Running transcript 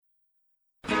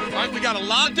All right, we got a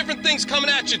lot of different things coming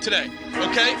at you today,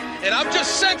 okay? And I'm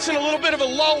just sensing a little bit of a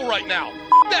lull right now.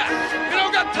 That. We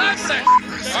don't got time for that.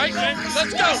 All right,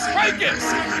 let's go. Crank it.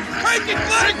 Crank it,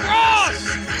 Glenn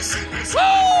Cross.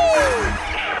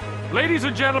 Woo! Ladies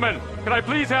and gentlemen, can I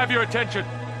please have your attention?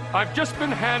 I've just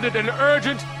been handed an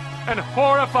urgent and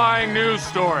horrifying news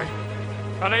story.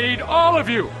 And I need all of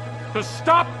you to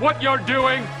stop what you're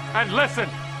doing and listen.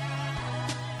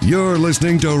 You're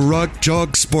listening to Rock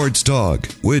Chalk Sports Talk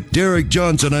with Derek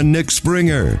Johnson and Nick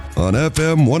Springer on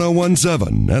FM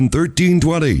 1017 and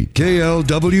 1320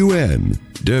 KLWN.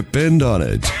 Depend on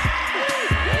it.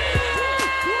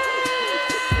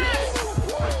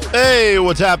 Hey,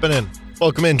 what's happening?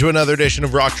 Welcome into another edition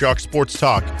of Rock Chalk Sports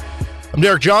Talk. I'm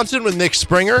Derek Johnson with Nick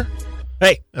Springer.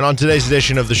 Hey. And on today's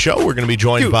edition of the show, we're going to be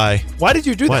joined by... Why did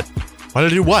you do what? that? Why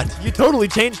did I do what? You totally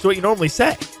changed what you normally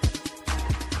say.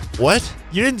 What?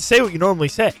 You didn't say what you normally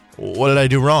say. What did I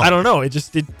do wrong? I don't know.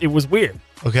 It was weird.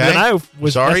 Okay. And I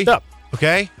was messed up.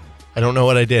 Okay. I don't know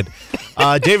what I did.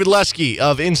 David Lesky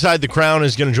of Inside the Crown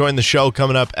is going to join the show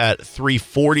coming up at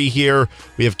 3:40 here.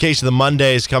 We have Case of the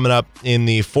Mondays coming up in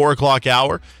the 4 o'clock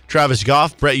hour. Travis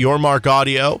Goff, Brett Yormark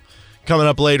audio coming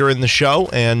up later in the show.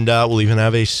 And we'll even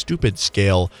have a stupid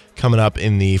scale coming up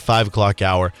in the 5 o'clock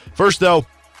hour. First, though,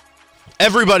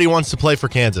 everybody wants to play for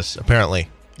Kansas, apparently.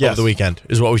 Yes. Over the weekend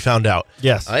is what we found out.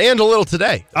 Yes. And a little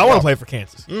today. I want to play for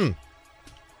Kansas.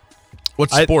 What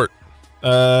sport?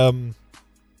 Well,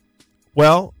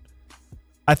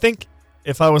 I think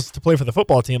if I was to play for the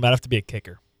football team, I'd have to be a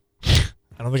kicker. I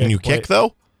don't think Can you kick,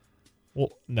 though?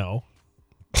 Well, no.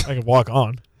 I can walk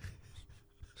on.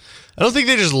 I don't think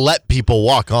they just let people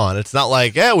walk on. It's not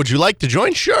like, yeah, would you like to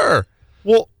join? Sure.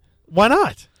 Well, why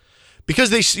not?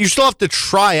 Because you still have to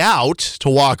try out to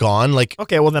walk on. Like,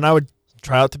 okay, well, then I would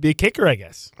try out to be a kicker, I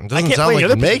guess. It doesn't sound like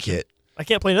you make it. I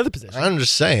can't play another position. I'm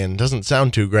just saying. It doesn't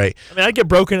sound too great. I mean, I'd get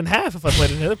broken in half if I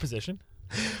played another position.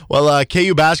 Well,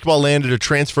 KU basketball landed a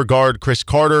transfer guard, Chris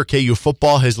Carter. KU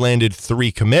football has landed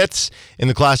 3 commits in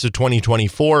the class of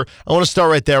 2024. I want to start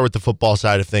right there with the football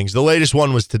side of things. The latest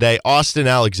one was today. Austin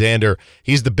Alexander,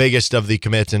 he's the biggest of the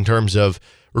commits in terms of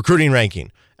recruiting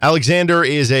ranking. Alexander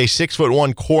is a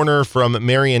 6'1" corner from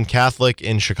Marian Catholic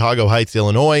in Chicago Heights,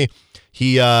 Illinois.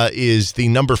 He is the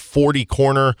number 40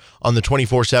 corner on the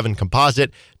 24/7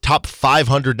 composite. Top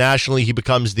 500 nationally, he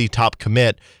becomes the top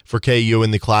commit for KU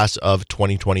in the class of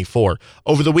 2024.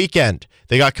 Over the weekend,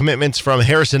 they got commitments from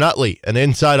Harrison Utley, an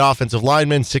inside offensive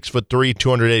lineman, 6'3",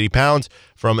 280 pounds,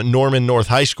 from Norman North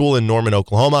High School in Norman,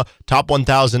 Oklahoma. Top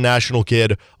 1,000 national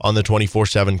kid on the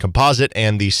 24/7 composite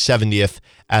and the 70th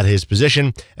at his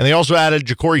position. And they also added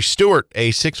Ja'Cory Stewart,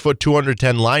 a 6',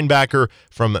 210 linebacker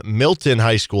from Milton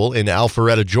High School in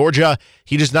Alpharetta, Georgia.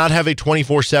 He does not have a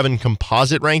 24/7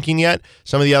 composite ranking yet.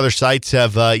 Some of the other sites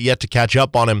have yet to catch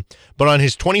up on him. But on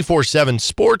his 24/7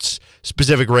 sports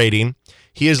specific rating,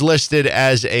 he is listed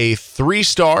as a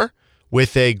 3-star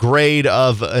with a grade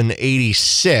of an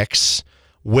 86,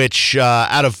 which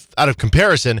out of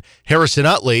comparison, Harrison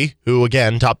Utley, who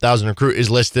again, top 1,000 recruit, is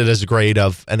listed as a grade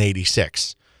of an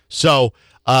 86. So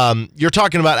you're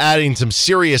talking about adding some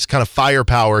serious kind of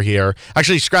firepower here.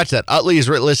 Actually, scratch that. Utley is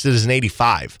listed as an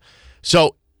 85.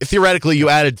 So theoretically, you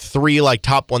added 3 like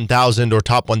top 1,000 or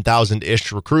top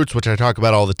 1,000-ish recruits, which I talk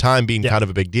about all the time being kind of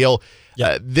a big deal.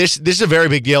 Yeah. This is a very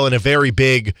big deal and a very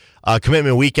big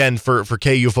commitment weekend for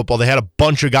KU football. They had a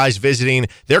bunch of guys visiting.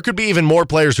 There could be even more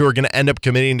players who are going to end up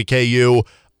committing to KU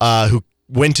who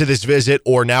went to this visit,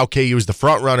 or now KU is the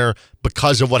front runner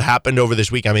because of what happened over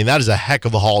this week. I mean, that is a heck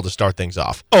of a haul to start things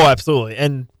off. Oh, absolutely.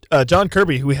 And John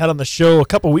Kirby, who we had on the show a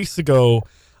couple weeks ago,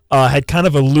 had kind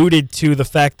of alluded to the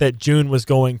fact that June was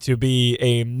going to be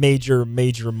a major,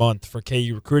 major month for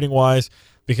KU recruiting-wise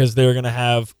because they're going to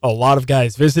have a lot of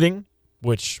guys visiting,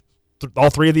 which all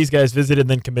 3 of these guys visited and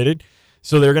then committed.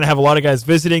 So they're going to have a lot of guys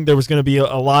visiting. There was going to be a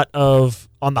lot of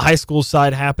on the high school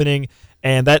side happening,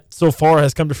 and that so far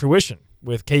has come to fruition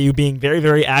with KU being very,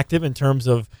 very active in terms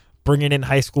of bringing in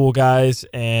high school guys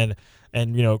and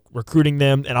recruiting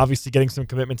them and obviously getting some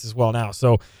commitments as well now.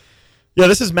 So, yeah,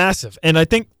 this is massive. And I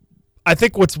think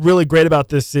what's really great about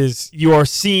this is you are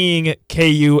seeing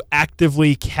KU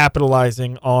actively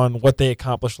capitalizing on what they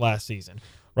accomplished last season,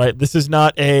 right? This is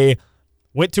not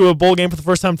went to a bowl game for the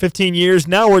first time in 15 years.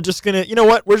 Now we're just going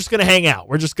to, we're just going to hang out.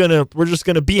 We're just going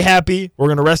to be happy. We're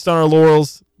going to rest on our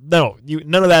laurels. No,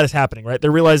 none of that is happening, right?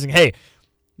 They're realizing, hey,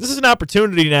 this is an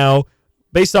opportunity now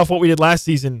based off what we did last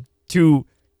season to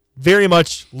very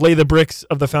much lay the bricks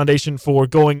of the foundation for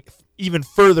going even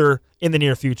further in the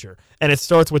near future. And it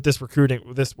starts with this recruiting,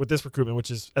 with this recruitment,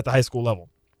 which is at the high school level.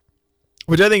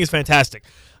 which I think is fantastic.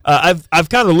 I've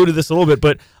kind of alluded to this a little bit,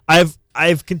 but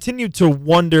I've continued to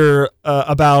wonder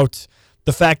about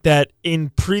the fact that in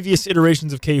previous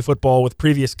iterations of KU football with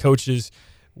previous coaches,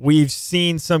 we've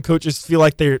seen some coaches feel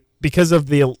like they're, because of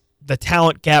the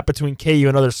talent gap between KU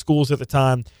and other schools at the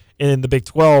time in the Big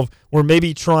 12, were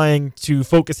maybe trying to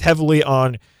focus heavily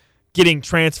on getting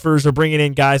transfers or bringing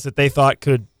in guys that they thought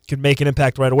could make an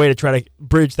impact right away to try to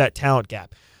bridge that talent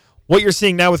gap. What you're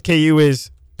seeing now with KU is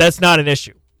that's not an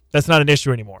issue. That's not an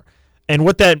issue anymore. And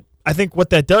I think what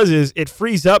that does is it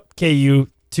frees up KU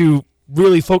to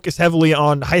really focus heavily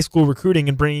on high school recruiting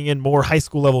and bringing in more high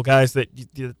school level guys that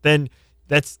then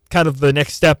that's kind of the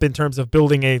next step in terms of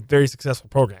building a very successful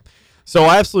program. So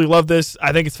I absolutely love this.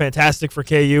 I think it's fantastic for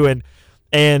KU,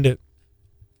 and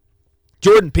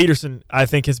Jordan Peterson, I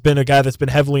think, has been a guy that's been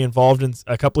heavily involved in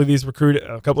a couple of this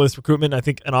recruitment. I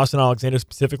think, and Austin Alexander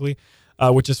specifically,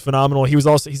 which is phenomenal. He's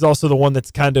also the one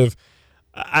that's kind of,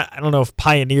 I don't know if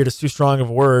pioneered is too strong of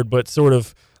a word, but sort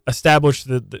of established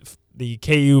the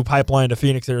KU pipeline to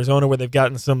Phoenix, Arizona, where they've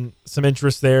gotten some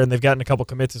interest there, and they've gotten a couple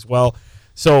commits as well.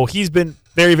 So he's been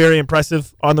very, very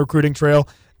impressive on the recruiting trail,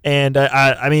 and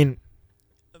I mean,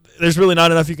 there's really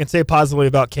not enough you can say positively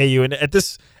about KU. And at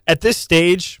this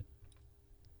stage,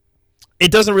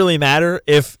 it doesn't really matter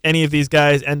if any of these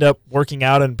guys end up working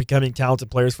out and becoming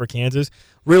talented players for Kansas.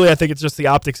 Really, I think it's just the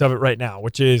optics of it right now,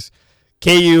 which is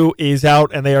KU is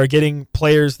out and they are getting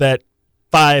players that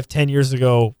 5-10 years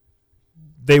ago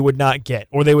they would not get,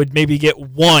 or they would maybe get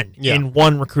one in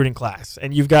one recruiting class,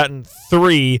 and you've gotten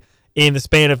 3 in the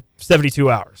span of 72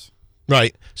 hours.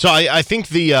 Right. So I think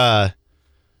the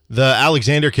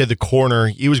Alexander kid, the corner,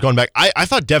 he was going back. I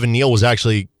thought Devin Neal was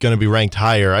actually going to be ranked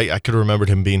higher. I could have remembered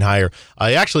him being higher.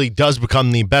 He actually does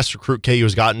become the best recruit KU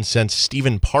has gotten since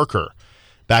Stephen Parker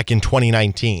back in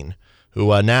 2019,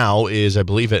 who now is, I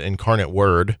believe, at Incarnate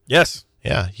Word. Yes.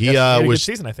 Yeah, he was a was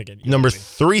good season, I think, number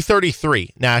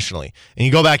 333 nationally. And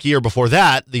you go back a year before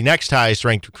that, the next highest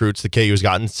ranked recruits the KU has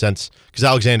gotten since, because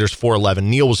Alexander's 411,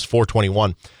 Neal was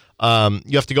 421.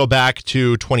 You have to go back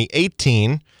to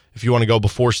 2018 if you want to go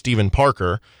before Stephen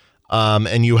Parker.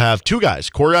 And you have 2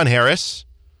 guys, Corian Harris,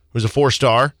 who's a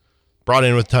 4-star, brought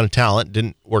in with a ton of talent,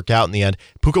 didn't work out in the end.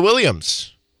 Puka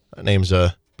Williams, that name's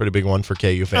a pretty big one for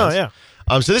KU fans. Oh, yeah.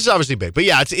 So this is obviously big. But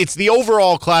yeah, it's the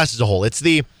overall class as a whole.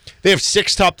 They have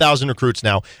 6 top 1,000 recruits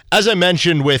now. As I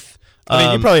mentioned with... I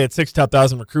mean, you probably had 6 top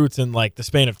 1,000 recruits in like the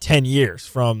span of 10 years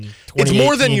from 2018 It's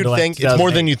more than you'd to think. Like it's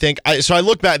more than you think. So I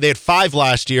look back, they had 5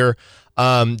 last year.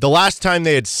 The last time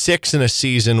they had 6 in a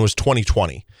season was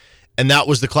 2020. And that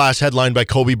was the class headlined by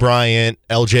Kobe Bryant,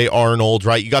 LJ Arnold,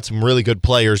 right? You got some really good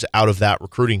players out of that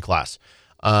recruiting class.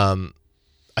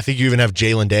 I think you even have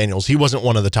Jalen Daniels. He wasn't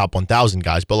one of the top 1,000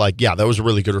 guys, but like, yeah, that was a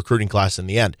really good recruiting class in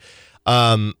the end.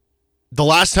 The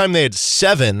last time they had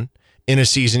 7 in a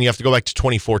season, you have to go back to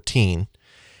 2014.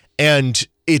 And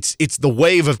it's the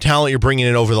wave of talent you're bringing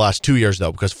in over the last 2 years,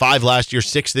 though, because 5 last year,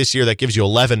 6 this year, that gives you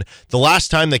 11. The last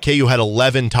time that KU had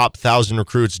 11 top 1,000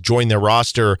 recruits join their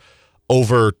roster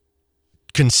over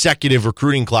consecutive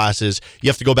recruiting classes, you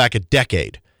have to go back a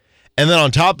decade. And then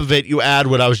on top of it, you add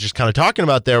what I was just kind of talking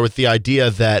about there with the idea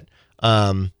that,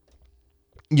 I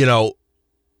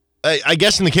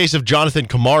guess in the case of Jonathan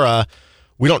Kamara,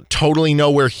 we don't totally know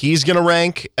where he's going to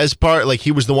rank as part. Like,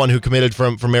 he was the one who committed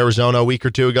from Arizona a week or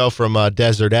 2 ago from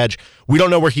Desert Edge. We don't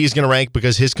know where he's going to rank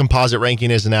because his composite ranking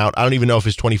isn't out. I don't even know if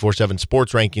his 24/7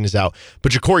 sports ranking is out.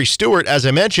 But Ja'Cory Stewart, as I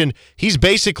mentioned, he's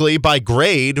basically by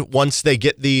grade, once they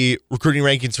get the recruiting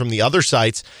rankings from the other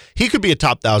sites, he could be a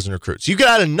top 1,000 recruit. So you could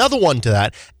add another one to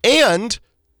that, and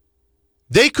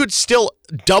they could still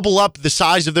double up the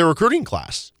size of their recruiting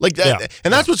class. Like that, yeah.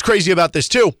 And that's what's crazy about this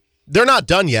too. They're not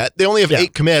done yet. They only have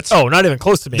 8 commits. Oh, not even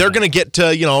close to being. They're going to get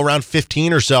to, around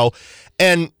 15 or so.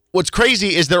 And what's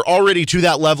crazy is they're already to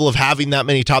that level of having that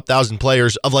many top 1,000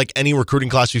 players of like any recruiting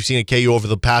class we've seen at KU over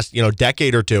the past,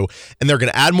 decade or two. And they're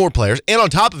going to add more players. And on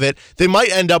top of it, they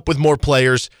might end up with more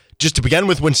players just to begin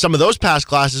with when some of those past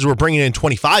classes were bringing in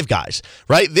 25 guys,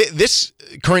 right? This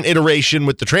current iteration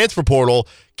with the transfer portal,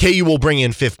 KU will bring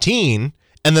in 15.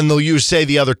 And then they'll use, say,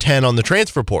 the other 10 on the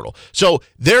transfer portal. So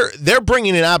they're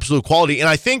bringing in absolute quality. And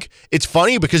I think it's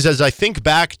funny because as I think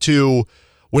back to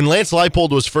when Lance Leipold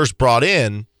was first brought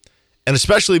in, and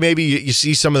especially maybe you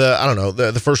see some of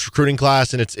the first recruiting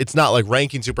class, and it's not like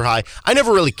ranking super high. I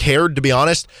never really cared, to be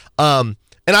honest. And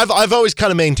I've always kind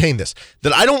of maintained this,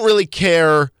 that I don't really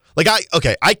care. Like,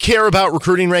 I care about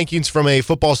recruiting rankings from a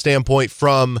football standpoint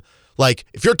from Like,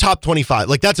 if you're top 25,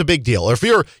 like, that's a big deal. Or if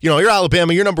you're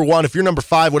Alabama, you're number 1. If you're number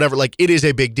 5, whatever, like, it is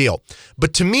a big deal.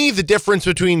 But to me, the difference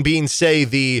between being, say,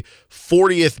 the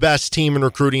 40th best team in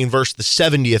recruiting versus the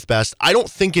 70th best, I don't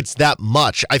think it's that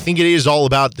much. I think it is all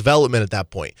about development at that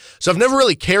point. So I've never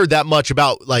really cared that much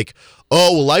about, like,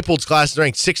 oh, well, Leipold's class is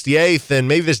ranked 68th, and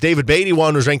maybe this David Beatty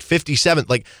one was ranked 57th.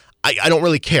 Like, I don't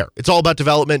really care. It's all about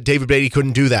development. David Beatty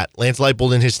couldn't do that. Lance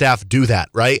Leipold and his staff do that,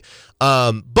 right?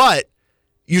 But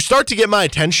you start to get my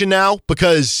attention now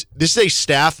because this is a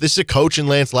staff, this is a coach in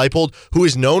Lance Leipold who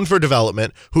is known for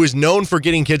development, who is known for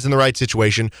getting kids in the right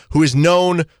situation, who is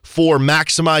known for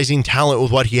maximizing talent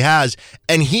with what he has,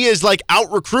 and he is like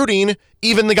out recruiting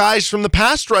even the guys from the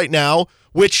past right now,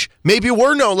 which maybe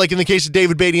were known, like in the case of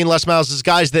David Beatty and Les Miles, as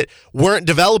guys that weren't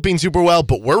developing super well,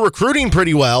 but were recruiting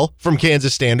pretty well from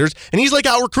Kansas standards. And he's like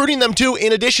out recruiting them too,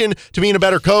 in addition to being a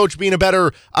better coach, being a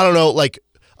better,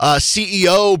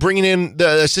 CEO, bringing in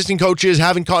the assistant coaches,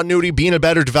 having continuity, being a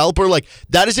better developer. Like,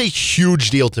 that is a huge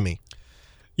deal to me.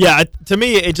 Yeah, to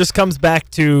me, it just comes back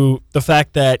to the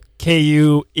fact that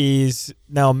KU is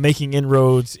now making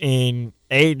inroads in,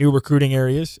 A, new recruiting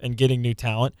areas and getting new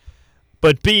talent.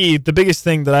 But B, the biggest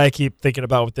thing that I keep thinking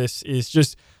about with this is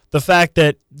just the fact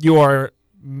that you are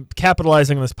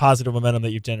capitalizing on this positive momentum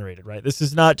that you've generated, right? This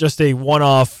is not just a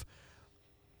one-off,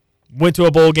 went to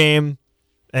a bowl game,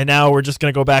 and now we're just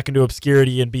going to go back into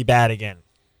obscurity and be bad again,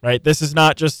 right? This is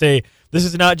not just a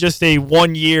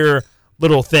 1 year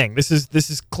little thing. This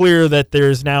is clear that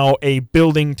there's now a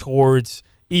building towards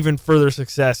even further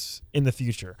success in the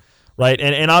future, right?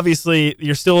 And obviously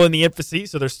you're still in the infancy,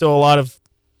 so there's still a lot of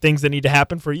things that need to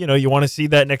happen for, you want to see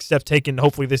that next step taken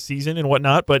hopefully this season and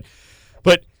whatnot. But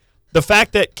the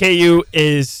fact that KU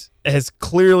has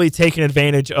clearly taken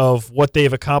advantage of what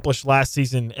they've accomplished last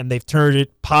season, and they've turned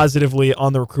it positively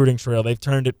on the recruiting trail. They've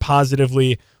turned it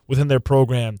positively within their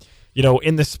program.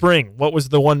 In the spring, what was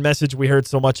the one message we heard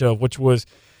so much of, which was,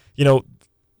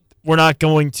 we're not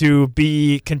going to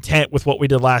be content with what we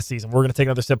did last season. We're going to take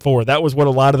another step forward. That was what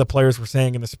a lot of the players were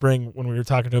saying in the spring when we were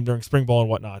talking to them during spring ball and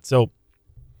whatnot. So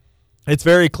it's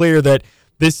very clear that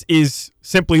this is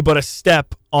simply but a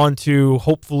step onto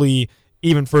hopefully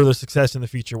even further success in the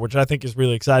future, which I think is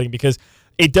really exciting because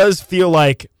it does feel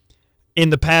like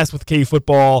in the past with KU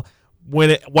football,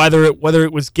 whether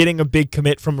it was getting a big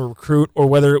commit from a recruit or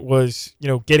whether it was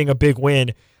getting a big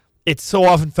win, it so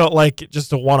often felt like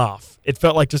just a one-off. It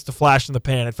felt like just a flash in the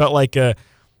pan. It felt like we're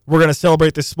going to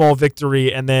celebrate this small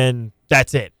victory and then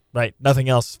that's it, right? Nothing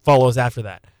else follows after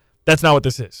that. That's not what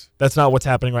this is. That's not what's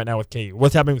happening right now with KU.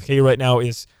 What's happening with KU right now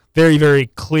is very, very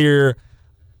clear,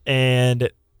 and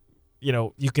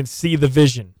you can see the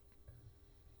vision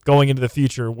going into the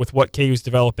future with what KU is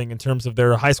developing in terms of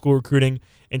their high school recruiting,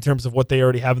 in terms of what they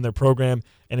already have in their program,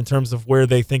 and in terms of where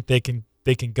they think they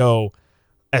can go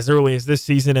as early as this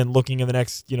season and looking in the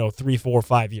next 3, 4,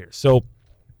 5 years. So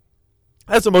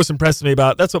that's what most impresses me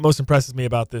about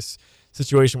this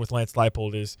situation with Lance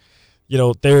Leipold is,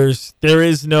 there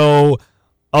is no,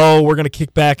 we're going to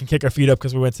kick back and kick our feet up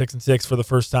because we went 6-6 for the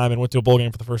first time and went to a bowl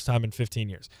game for the first time in 15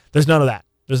 years. There's none of that.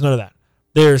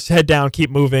 There's head down, keep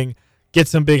moving, get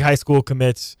some big high school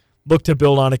commits, look to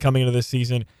build on it coming into this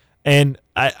season. And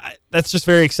I that's just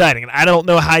very exciting. And I don't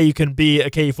know how you can be a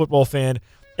KU football fan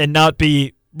and not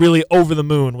be really over the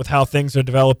moon with how things are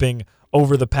developing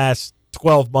over the past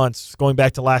 12 months, going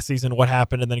back to last season, what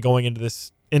happened, and then going into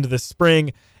this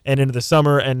spring and into the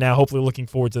summer, and now hopefully looking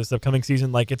forward to this upcoming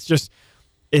season. Like it's just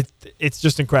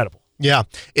incredible. Yeah,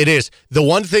 it is. The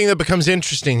one thing that becomes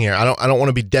interesting here, I don't want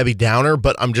to be Debbie Downer,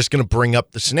 but I'm just going to bring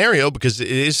up the scenario because it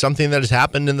is something that has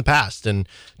happened in the past. And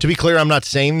to be clear, I'm not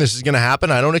saying this is going to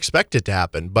happen. I don't expect it to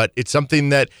happen, but it's something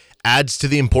that adds to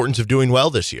the importance of doing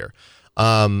well this year.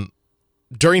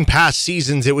 During past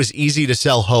seasons, it was easy to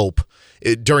sell hope.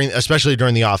 Especially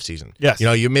during the offseason. Yes.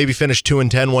 You maybe finish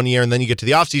 2-10 one year, and then you get to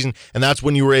the offseason, and that's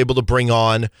when you were able to bring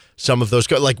on some of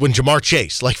those, like when Jamar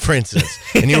Chase, like for instance,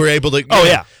 and you were able to.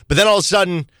 Yeah. But then all of a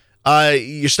sudden,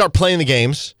 you start playing the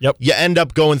games. Yep. You end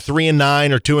up going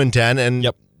 3-9 or 2-10, and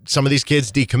some of these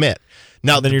kids decommit.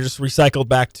 Now and then you're just recycled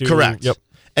back to correct. Yep.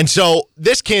 And so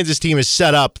this Kansas team is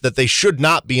set up that they should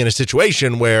not be in a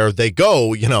situation where they go,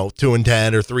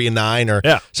 2-10 or 3-9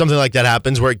 or something like that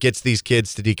happens where it gets these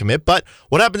kids to decommit. But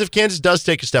what happens if Kansas does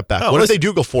take a step back? What if they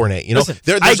do go 4-8?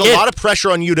 There's a lot of pressure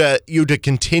on you to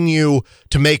continue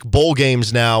to make bowl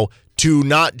games now, to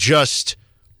not just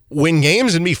win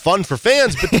games and be fun for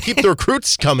fans, but to keep the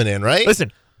recruits coming in, right?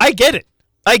 Listen, I get it.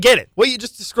 What you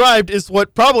just described is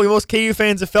what probably most KU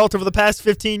fans have felt over the past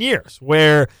 15 years,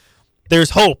 where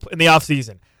there's hope in the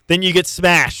offseason. Then you get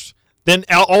smashed. Then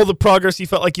all the progress you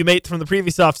felt like you made from the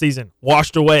previous offseason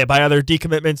washed away by either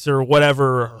decommitments or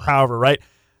whatever, or however, right?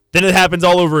 Then it happens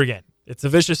all over again. It's a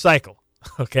vicious cycle,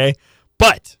 okay?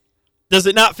 But does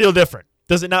it not feel different?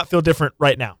 Does it not feel different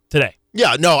right now, today?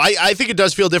 Yeah, no, I think it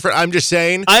does feel different. I'm just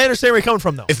saying. I understand where you're coming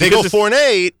from, though. If they go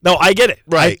 4-8. No, I get it.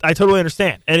 Right. I totally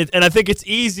understand. And I think it's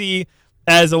easy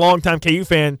as a longtime KU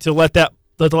fan to let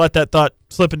that thought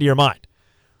slip into your mind.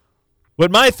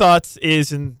 What my thoughts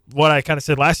is, and what I kind of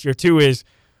said last year too, is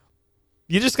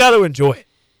you just got to enjoy it.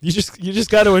 You just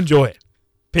got to enjoy it.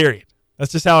 Period.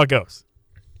 That's just how it goes.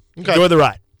 Okay. Enjoy the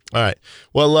ride. All right.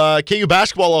 Well, KU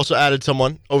basketball also added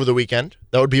someone over the weekend.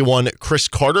 That would be one Chris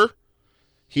Carter.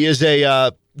 He is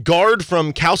a guard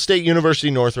from Cal State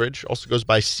University Northridge. Also goes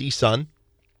by C-Sun.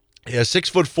 He has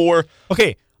 6'4".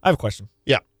 Okay, I have a question.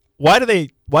 Yeah. Why do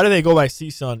they go by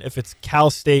C-Sun if it's Cal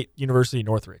State University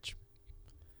Northridge?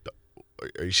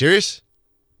 Are you serious?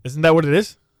 Isn't that what it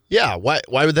is? Yeah. Why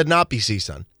would that not be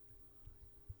C-Sun?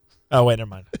 Oh wait, never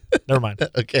mind. Never mind.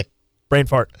 Okay. Brain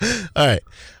fart. All right.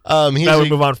 Now we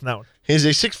move on from that one. He's a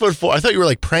 6'4". I thought you were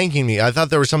like pranking me. I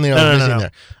thought there was something I was missing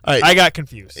there. All right. I got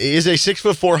confused. He is a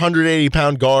 6'4",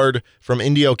 180-pound guard from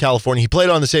Indio, California. He played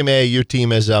on the same AAU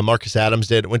team as Marcus Adams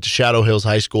did. Went to Shadow Hills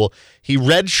High School. He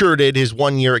redshirted his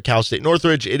 1 year at Cal State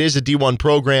Northridge. It is a D1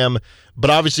 program,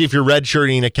 but obviously if you're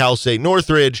redshirting at Cal State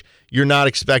Northridge, you're not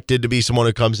expected to be someone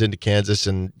who comes into Kansas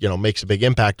and, makes a big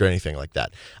impact or anything like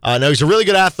that. Now, he's a really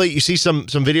good athlete. You see some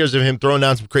videos of him throwing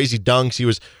down some crazy dunks. He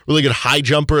was a really good high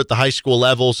jumper at the high school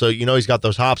level, so he's got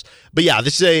those hops. But, yeah,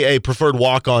 this is a preferred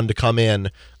walk-on to come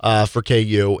in for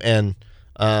KU. And,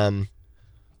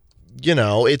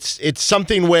 it's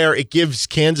something where it gives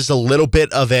Kansas a little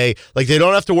bit of they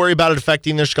don't have to worry about it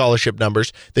affecting their scholarship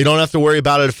numbers. They don't have to worry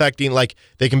about it affecting,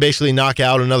 they can basically knock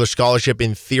out another scholarship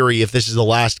in theory if this is the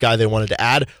last guy they wanted to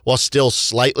add, while still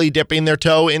slightly dipping their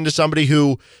toe into somebody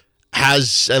who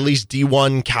has at least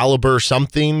D1 caliber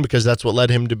something, because that's what led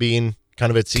him to being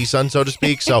kind of at C-Sun, so to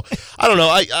speak. So, I don't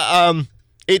know.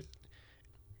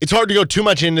 It's hard to go too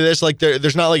much into this.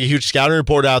 There's not a huge scouting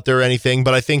report out there or anything,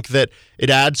 but I think that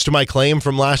it adds to my claim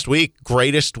from last week: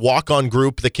 greatest walk-on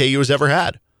group that KU has ever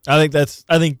had. I think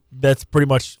that's pretty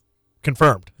much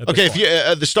confirmed. Okay, if you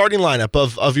the starting lineup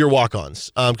of your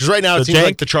walk-ons, because right now it seems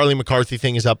like the Charlie McCarthy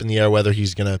thing is up in the air whether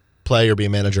he's going to play or be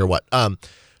a manager or what.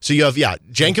 So you have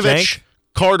Jankovic,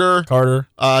 Carter,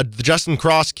 the Justin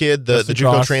Cross kid, the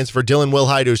JUCO transfer, Dylan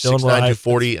Wilhite, who's 6'9",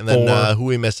 240, and then who are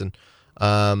we missing?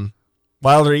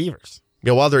 Wilder Evers.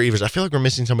 Yeah, Wilder Evers. I feel like we're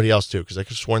missing somebody else, too, because I could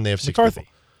have sworn they have 6 McCarthy.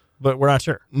 people. But we're not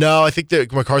sure. No, I think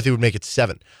that McCarthy would make it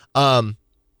 7. Nonetheless.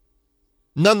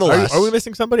 Are we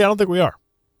missing somebody? I don't think we are.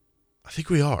 I think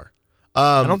we are.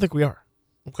 I don't think we are.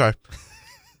 Okay.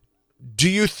 Do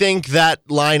you think that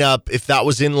lineup, if that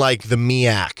was in, the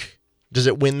MEAC, does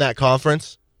it win that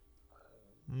conference?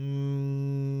 No.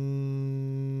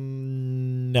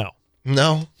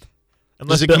 No?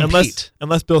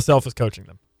 Unless Bill Self is coaching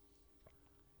them.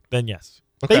 Then yes.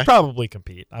 Okay. They probably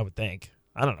compete, I would think.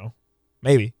 I don't know.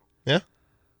 Maybe. Yeah.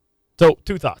 So,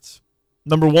 2 thoughts.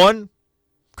 Number 1,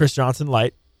 Chris Johnson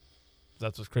light.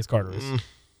 That's what Chris Carter is.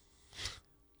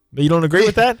 But you don't agree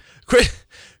with that?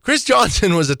 Chris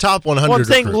Johnson was a top 100 Well, I'm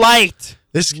saying recruit. light.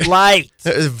 Light.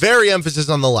 Very emphasis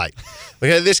on the light.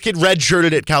 Okay, this kid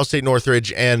redshirted at Cal State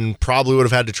Northridge and probably would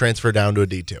have had to transfer down to a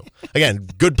D2. Again,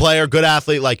 good player, good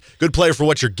athlete, good player for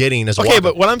what you're getting as a walk-on.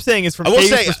 But what I'm saying is from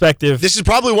KU's perspective, this is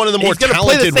probably one of the more talented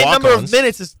walk-ons. He's going to play the same number of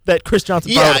minutes that Chris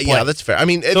Johnson probably played. Yeah, that's fair. I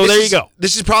mean, so there you go.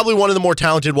 This is probably one of the more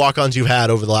talented walk-ons you've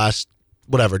had over the last,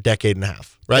 decade and a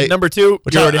half, right? And number 2,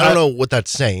 which I don't know what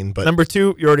that's saying, but number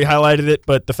 2, you already highlighted it,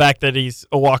 but the fact that he's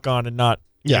a walk-on and not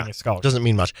getting a scholarship doesn't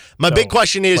mean much. My big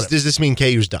question is, does this mean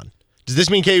KU's done? Does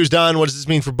this mean KU's done? What does this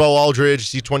mean for Bo Aldridge?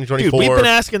 See 2024? Dude, we've been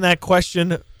asking that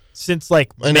question since May.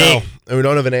 I know, and we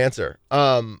don't have an answer.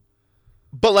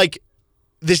 But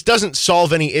this doesn't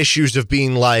solve any issues of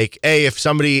being hey,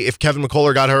 if Kevin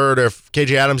McCullough got hurt or if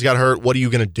KJ Adams got hurt, what are you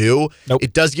going to do? Nope.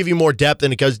 It does give you more depth,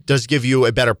 and it does give you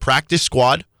a better practice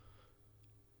squad.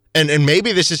 And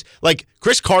maybe this is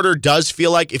Chris Carter does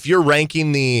feel like if you're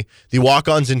ranking the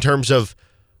walk-ons in terms of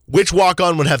which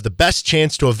walk-on would have the best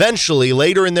chance to eventually,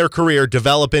 later in their career,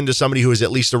 develop into somebody who is at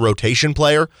least a rotation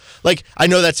player. I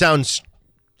know that sounds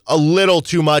a little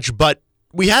too much, but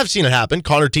we have seen it happen.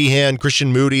 Connor Tehan,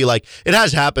 Christian Moody, it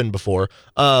has happened before.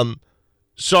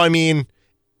 So, I mean,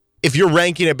 if you're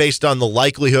ranking it based on the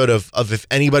likelihood of if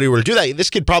anybody were to do that,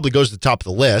 this kid probably goes to the top of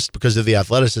the list because of the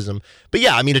athleticism. But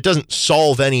yeah, I mean, it doesn't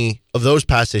solve any of those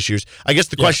past issues. I guess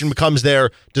the question becomes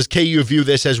does KU view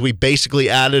this as we basically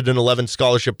added an 11th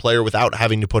scholarship player without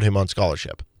having to put him on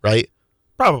scholarship, right?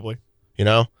 Probably.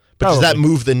 But does that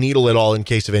move the needle at all in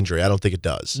case of injury? I don't think it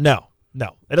does. No,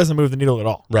 it doesn't move the needle at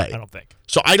all. Right. I don't think.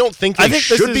 So I don't think they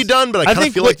should be done, but I kind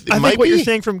of feel like it might be. I think what you're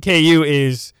saying from KU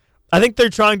is, I think they're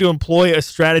trying to employ a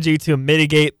strategy to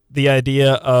mitigate the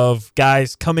idea of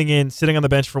guys coming in, sitting on the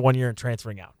bench for 1 year, and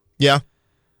transferring out. Yeah.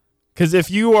 Because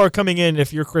if you are coming in,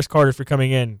 if you're Chris Carter, if you're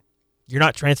coming in, you're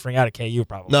not transferring out of KU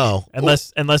probably. No,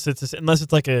 unless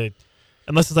it's like a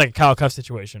Kyle Cuff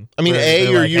situation. I mean,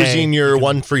 you're using your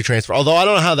one free transfer. Although I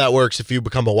don't know how that works if you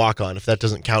become a walk-on, if that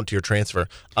doesn't count to your transfer.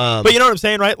 But you know what I'm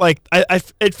saying, right? Like,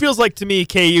 it feels like to me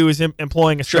KU is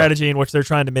employing a strategy in which they're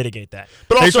trying to mitigate that.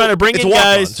 But they're also, trying to bring it's in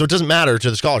guys, so it doesn't matter to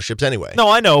the scholarships anyway. No,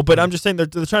 I know, but I'm just saying they're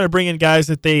trying to bring in guys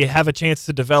that they have a chance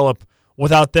to develop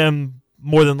without them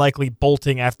more than likely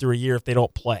bolting after a year if they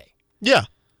don't play. Yeah.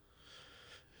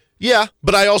 Yeah,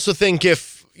 but I also think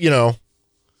if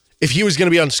he was going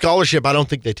to be on scholarship, I don't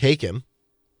think they take him.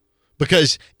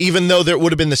 Because even though there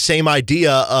would have been the same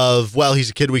idea of, well,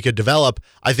 he's a kid we could develop,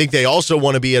 I think they also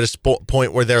want to be at a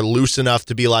point where they're loose enough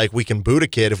to be like, we can boot a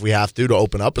kid if we have to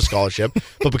open up a scholarship.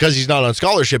 But because he's not on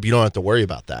scholarship, you don't have to worry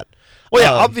about that. Well,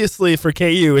 yeah, obviously for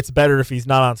KU, it's better if he's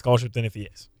not on scholarship than if he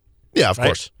is. Yeah, of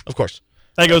course. Of course.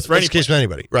 That goes for any case with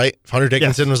anybody, right? If Hunter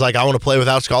Dickinson was like, I want to play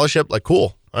without scholarship, like,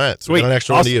 cool. All right, sweet. We got an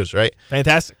extra one to use, right?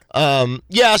 Fantastic.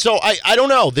 Yeah, so I don't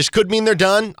know. This could mean they're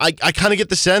done. I kind of get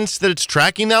the sense that it's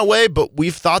tracking that way, but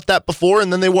we've thought that before,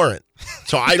 and then they weren't.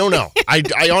 So I don't know.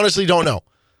 I honestly don't know.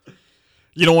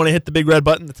 You don't want to hit the big red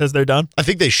button that says they're done? I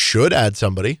think they should add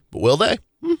somebody, but will they?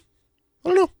 I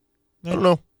don't know. I don't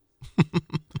know.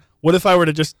 What if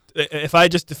I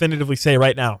just definitively say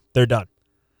right now, they're done?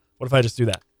 What if I just do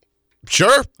that?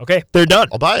 Sure. Okay, they're done.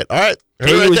 I'll buy it. All right. KU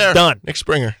is done. Nick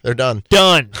Springer, they're done.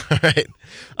 Done. All right.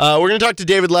 We're going to talk to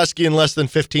David Lesky in less than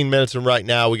 15 minutes from right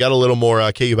now. We got a little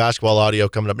more KU basketball audio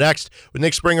coming up next. With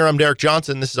Nick Springer, I'm Derek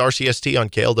Johnson. This is RCST on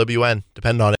KLWN.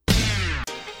 Depend on it.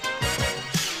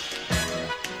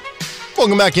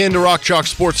 Welcome back into Rock Chalk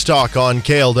Sports Talk on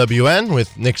KLWN.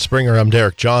 With Nick Springer, I'm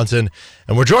Derek Johnson.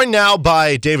 And we're joined now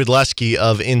by David Lesky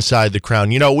of Inside the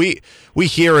Crown. You know, we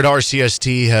here at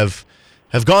RCST have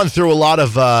gone through a lot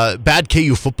of bad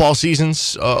KU football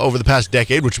seasons over the past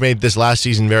decade, which made this last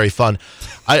season very fun.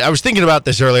 I was thinking about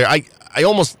this earlier. I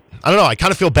don't know. I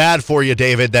kind of feel bad for you,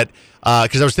 David, that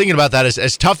because I was thinking about that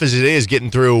as tough as it is getting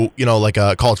through, like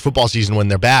a college football season when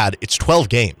they're bad. It's 12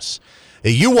 games.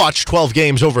 You watched 12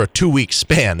 games over a 2-week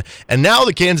span, and now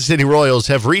the Kansas City Royals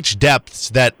have reached depths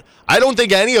that I don't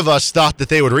think any of us thought that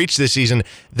they would reach this season.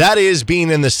 That is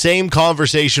being in the same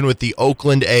conversation with the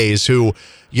Oakland A's, who,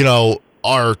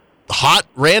 are hot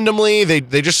randomly.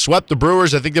 They just swept the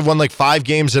Brewers. I think they've won like 5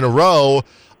 games in a row.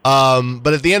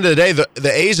 But at the end of the day,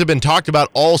 the A's have been talked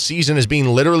about all season as being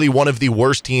literally one of the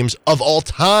worst teams of all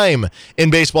time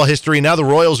in baseball history. Now the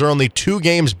Royals are only 2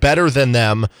 games better than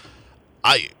them.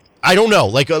 I don't know.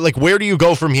 Like where do you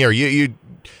go from here? You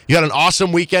got an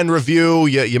awesome weekend review.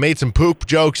 You made some poop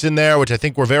jokes in there, which I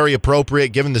think were very appropriate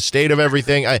given the state of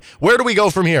everything. Where do we go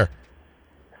from here?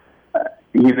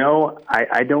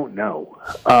 I don't know.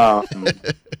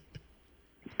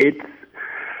 It's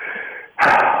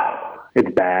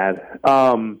bad.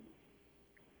 So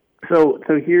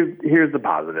here's the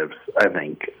positives, I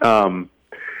think. The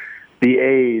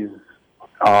A's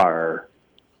are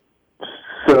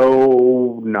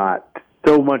so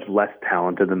much less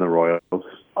talented than the Royals,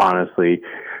 honestly,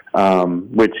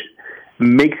 which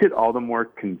makes it all the more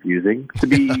confusing to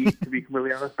be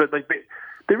completely honest. But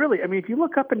they really, I mean, if you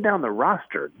look up and down the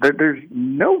roster, there's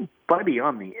nobody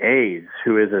on the A's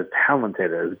who is as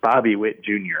talented as Bobby Witt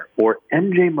Jr. or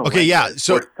MJ Melendez. Okay, yeah.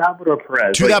 So or Salvador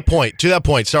Perez. To that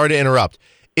point. Sorry to interrupt.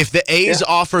 If the A's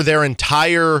offer their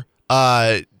entire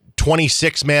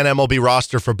 26-man MLB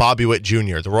roster for Bobby Witt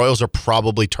Jr., the Royals are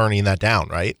probably turning that down,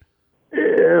 right?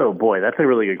 Oh boy, that's a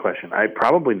really good question.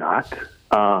 Probably not.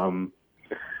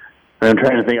 I'm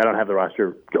trying to think. I don't have the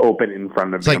roster open in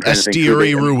front of me. It's like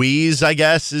Esteury Ruiz, I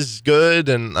guess, is good,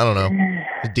 and I don't know,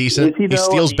 decent. He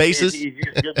steals bases. He's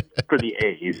just for the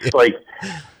A's.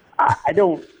 I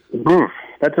don't.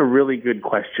 That's a really good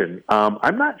question.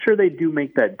 I'm not sure they do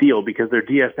make that deal because they're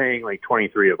DFAing like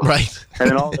 23 of them, right?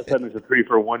 And then all of a sudden it's a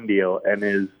 3-for-1 deal,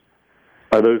 and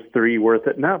are those 3 worth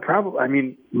it? No, probably. I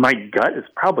mean, my gut is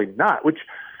probably not, which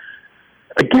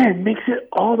again makes it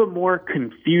all the more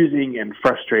confusing and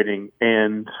frustrating.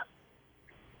 And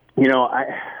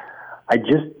I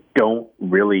just don't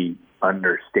really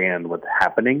understand what's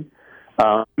happening.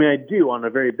 I mean, I do on a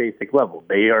very basic level.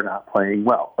 They are not playing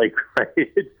well. Right?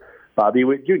 Bobby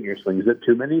Witt Jr. swings at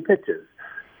too many pitches.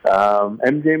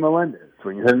 MJ Melendez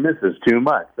swings and misses too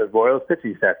much. The Royals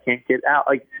pitching staff can't get out.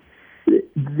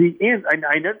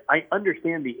 I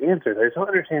understand the answers. I just don't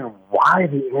understand why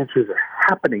the answers are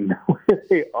happening the way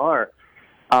they are.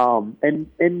 And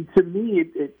to me,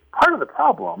 part of the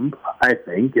problem, I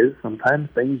think, is sometimes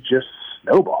things just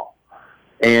snowball.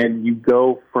 And you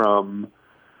go from,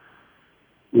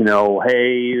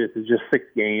 hey, this is just 6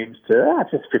 games to,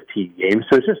 it's just 15 games.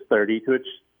 So it's just 30 to it's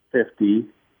 50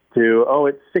 to,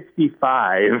 it's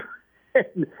 65.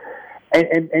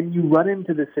 and you run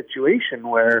into this situation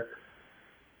where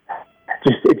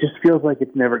it just feels like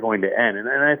it's never going to end. And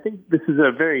I think this is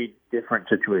a very different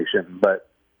situation, but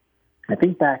I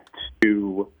think back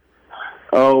to,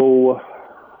 when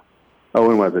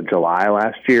was it, July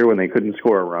last year when they couldn't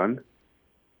score a run,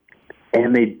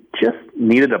 and they just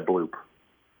needed a bloop.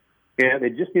 Yeah, they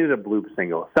just needed a bloop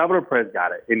single. Salvador Perez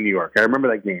got it in New York. I remember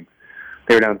that game.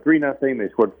 They were down 3-0. They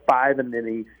scored 5 in an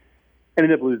inning,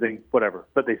 ended up losing, whatever.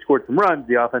 But they scored some runs.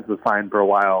 The offense was fine for a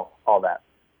while, all that.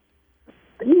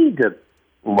 They need to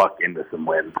luck into some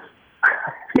wins.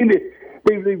 I mean,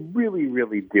 they really,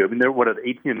 really do. I mean, they're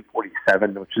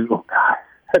 18-47, which is,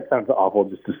 that sounds awful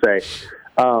just to say.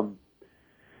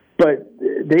 But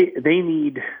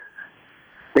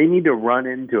they need to run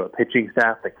into a pitching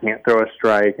staff that can't throw a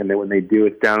strike, and then when they do,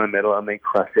 it's down the middle and they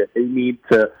crush it. They need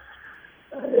to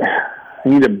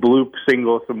bloop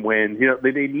single some wins.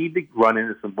 They need to run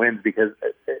into some wins because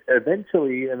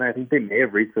eventually, and I think they may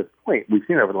have reached this point. We've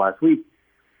seen it over the last week.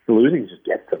 The losing just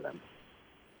gets to them.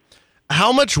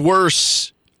 How much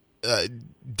worse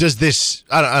does this?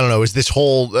 I don't know. Is this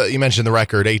whole? You mentioned the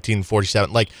record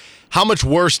 18-47. Like, how much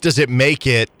worse does it make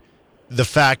it? The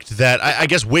fact that I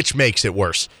guess which makes it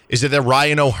worse? Is it that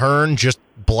Ryan O'Hearn just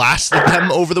blasted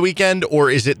them over the weekend, or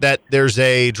is it that there's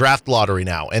a draft lottery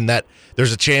now and that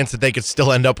there's a chance that they could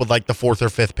still end up with like the 4th or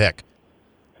 5th pick?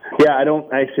 Yeah, I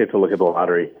actually have to look at the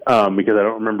lottery because I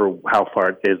don't remember how far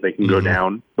it is they can go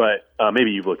down, but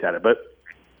maybe you've looked at it. But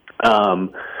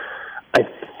I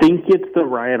think it's the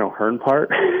Ryan O'Hearn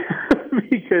part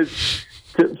because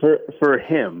for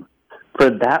him, for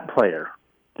that player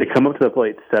to come up to the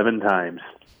plate 7 times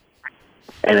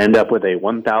and end up with a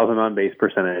 1,000 on base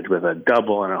percentage with a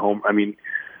double and a home. I mean,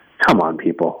 come on,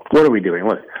 people. What are we doing?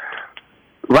 Look,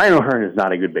 Ryan O'Hearn is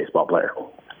not a good baseball player.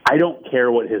 I don't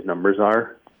care what his numbers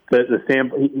are. The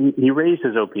sample, he raised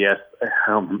his OPS. I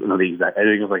don't know the exact. I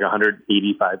think it was like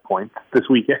 185 points this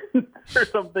weekend or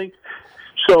something.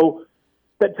 So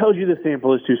that tells you the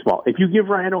sample is too small. If you give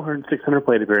Ryan O'Hearn 600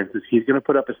 plate appearances, he's going to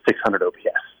put up a 600 OPS.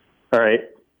 All right.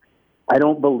 I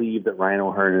don't believe that Ryan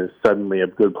O'Hearn is suddenly a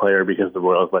good player because the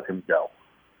Royals let him go.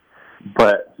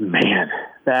 But man,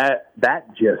 that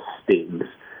just stings.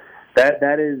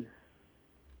 That is.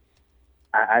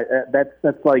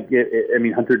 That's like I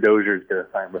mean, Hunter Dozier's going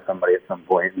to sign with somebody at some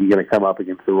point. He's going to come up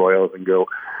against the Royals and go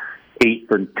 8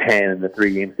 for 10 in the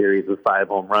 3-game series with 5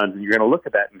 home runs, and you're going to look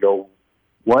at that and go,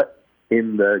 "What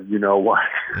in the what?"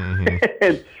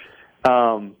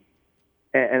 Mm-hmm.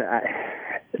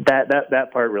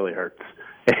 That part really hurts.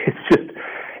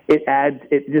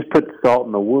 It just puts salt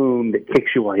in the wound. It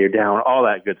kicks you while you're down. All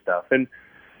that good stuff, and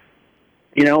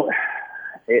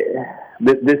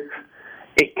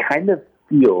it kind of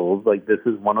feels like this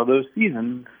is one of those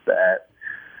seasons that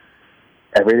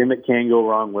everything that can go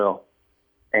wrong will.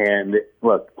 And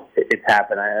look, it's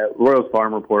happened. Royals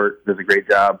Farm Report does a great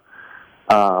job.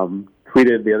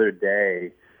 Tweeted the other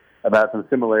day about some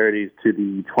similarities to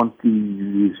the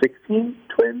 2016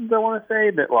 Twins, I want to say,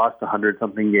 that lost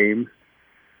 100-something games.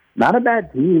 Not a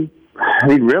bad team. I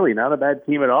mean, really, not a bad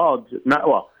team at all.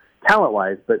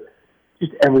 Talent-wise, but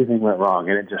just everything went wrong,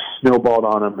 and it just snowballed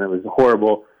on them, and it was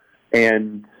horrible.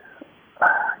 And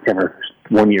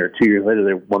 1 year, 2 years later,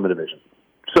 they won the division.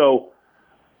 So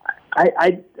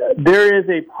there is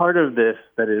a part of this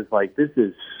that is like, this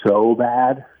is so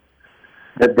bad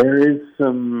that there is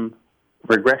some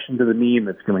regression to the mean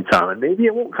that's going to come, and maybe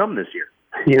it won't come this year.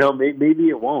 Maybe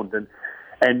it won't, and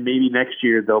maybe next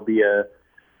year there'll be a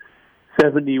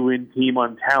 70-win team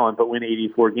on talent, but win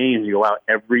 84 games. You go out,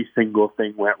 every single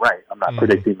thing went right. I'm not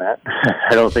predicting that.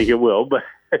 I don't think it will, but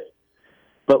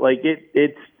like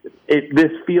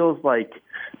this feels like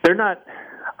they're not.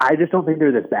 I just don't think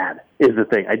they're this bad. Is the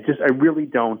thing. I really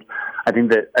don't. I think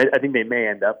they may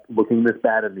end up looking this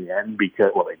bad in the end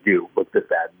because they do look this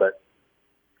bad, but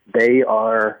they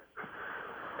are.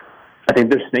 I think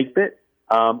they're snake bit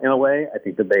in a way. I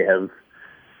think that they have.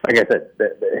 Like I said,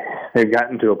 they've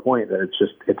gotten to a point that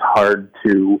it's hard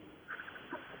to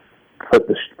put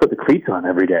the cleats on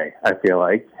every day. I feel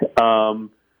like,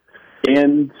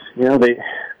 and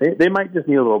they might just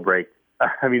need a little break.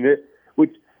 I mean,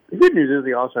 which The good news is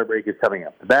the All-Star break is coming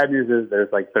up. The bad news is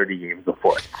there's like 30 games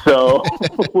before it. So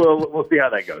we'll see how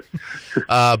that goes.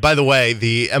 By the way,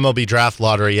 the MLB draft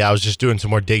lottery, I was just doing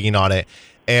some more digging on it,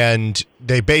 and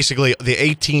they basically, the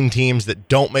 18 teams that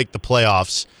don't make the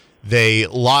playoffs, they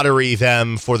lottery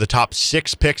them for the top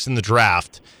 6 picks in the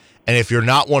draft. And if you're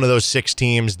not one of those 6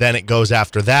 teams, then it goes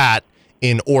after that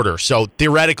in order. So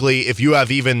theoretically, if you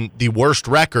have even the worst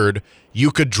record,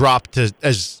 you could drop to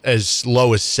as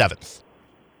low as 7th.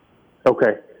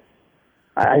 Okay.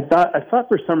 I thought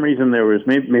for some reason there was,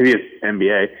 maybe it's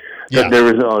NBA, that there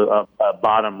was a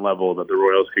bottom level that the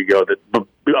Royals could go that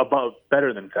above,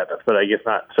 better than 7th, but I guess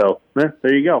not. So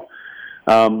there you go.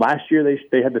 Last year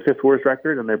they had the 5th worst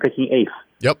record, and they're picking 8th.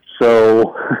 Yep.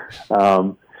 So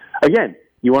again,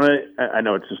 you want to. I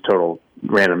know it's just total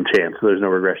random chance. So there's no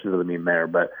regression to the mean there,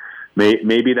 but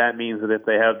maybe that means that if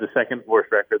they have the 2nd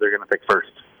worst record, they're going to pick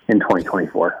 1st in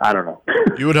 2024. I don't know.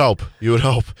 You would hope.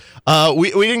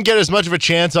 We didn't get as much of a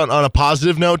chance on a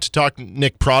positive note to talk to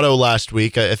Nick Pratto last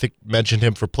week. I think mentioned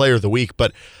him for Player of the Week,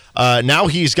 but now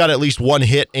he's got at least 1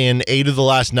 hit in 8 of the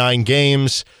last 9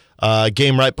 games.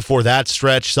 Game right before that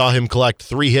stretch saw him collect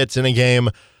 3 hits in a game.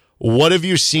 What have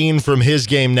you seen from his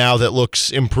game now that looks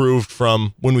improved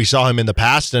from when we saw him in the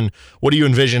past, and what do you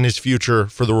envision his future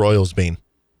for the Royals being?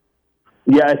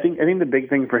 Yeah, I think the big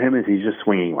thing for him is he's just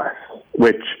swinging less,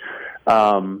 which,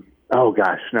 oh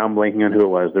gosh, now I'm blanking on who it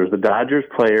was. There was the Dodgers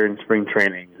player in spring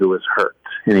training who was hurt,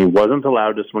 and he wasn't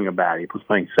allowed to swing a bat. He was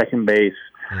playing second base.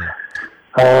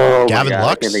 Oh, Gavin Lux?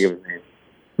 I can't think of his name.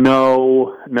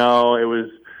 No, it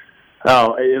was.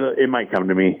 Oh, it might come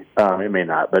to me. It may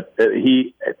not, but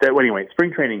anyway,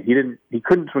 spring training, he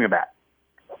couldn't swing a bat,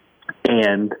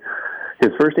 and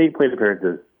his first 8 plate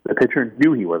appearances, the pitcher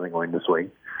knew he wasn't going to swing,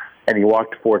 and he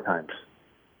walked 4 times.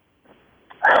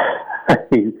 I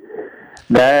think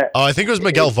it was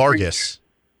Miguel Vargas.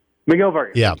 Miguel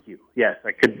Vargas. Yeah. Thank you. Yes,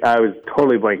 I was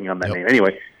totally blanking on that name.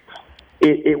 Anyway,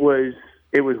 it was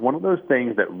one of those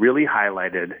things that really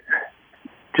highlighted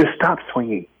just stop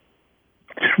swinging.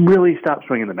 Just really stop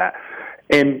swinging the bat.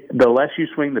 And the less you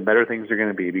swing, the better things are going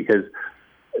to be, because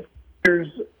pitchers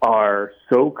are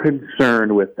so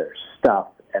concerned with their stuff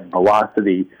and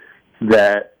velocity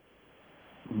that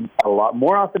a lot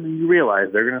more often than you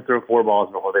realize they're going to throw 4 balls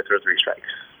before they throw 3 strikes.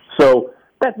 So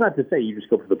that's not to say you just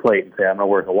go for the plate and say, I'm going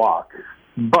to work a walk.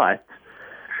 But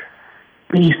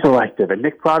be selective. And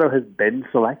Nick Pratto has been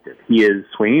selective. He is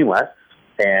swinging less,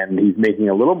 and he's making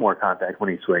a little more contact when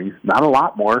he swings. Not a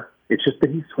lot more. It's just that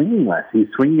he's swinging less. He's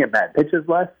swinging at bad pitches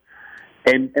less,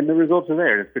 and the results are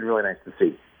there, and it's been really nice to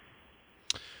see.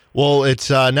 Well, it's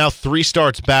now 3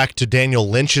 starts back to Daniel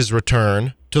Lynch's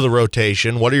return to the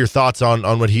rotation. What are your thoughts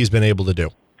on what he's been able to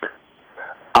do?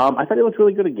 I thought he looked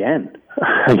really good again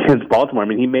against Baltimore. I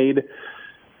mean, he made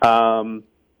I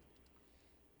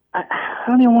was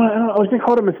going to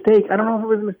call it a mistake. I don't know if it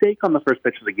was a mistake on the first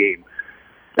pitch of the game.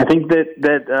 I think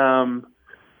that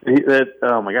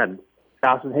oh my God,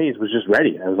 Austin Hayes was just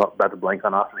ready. I was about to blank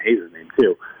on Austin Hayes' name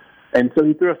too. And so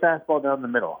he threw a fastball down the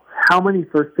middle. How many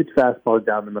first pitch fastballs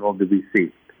down the middle did we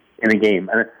see in a game?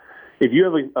 And if you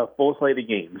have a full slate of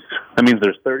games, that means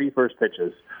there's 30 first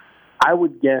pitches. I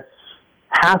would guess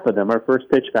half of them are first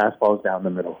pitch fastballs down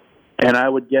the middle. And I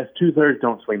would guess 2/3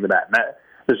 don't swing the bat. And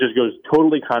this just goes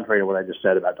totally contrary to what I just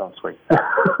said about don't swing.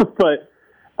 But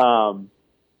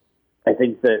I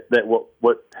think that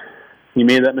what he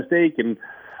made that mistake and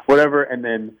whatever, and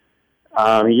then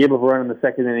he gave up a run in the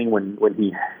second inning when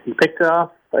he picked it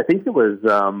off. I think it was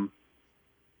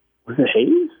it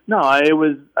Hayes? No, it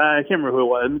was I can't remember who it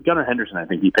was. Gunnar Henderson, I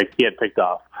think he had picked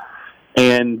off,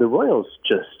 and the Royals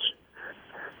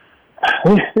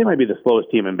they might be the slowest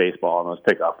team in baseball on those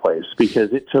pickoff plays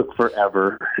because it took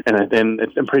forever, and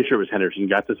I'm pretty sure it was Henderson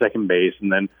got to second base,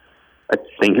 and then I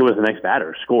think it was the next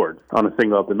batter scored on a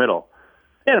single up the middle,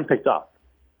 and him picked off.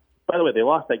 By the way, they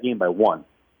lost that game by 1.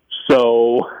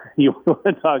 So you want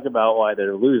to talk about why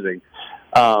they're losing.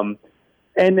 And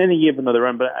then he gave another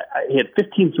run, but he had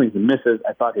 15 swings and misses.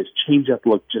 I thought his changeup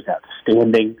looked just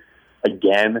outstanding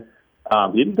again.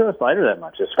 He didn't throw a slider that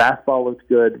much. His fastball looked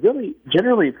good. Really,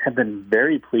 generally have been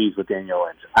very pleased with Daniel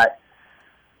Lynch.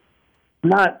 I'm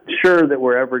not sure that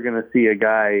we're ever going to see a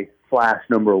guy flash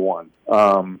number 1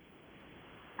 from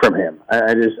him.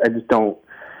 I just don't.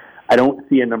 I don't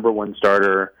see a number 1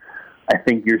 starter. I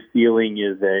think your ceiling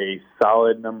is a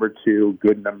solid number 2,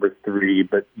 good number 3,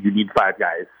 but you need 5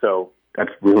 guys, so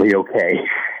that's really okay.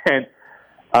 And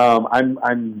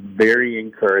I'm very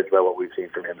encouraged by what we've seen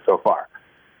from him so far.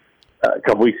 A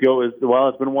couple weeks ago, it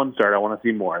was, it's been 1 start, I want to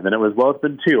see more. And then it was, it's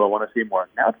been 2, I want to see more.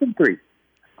 Now it's been 3.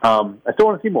 I still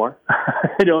want to see more.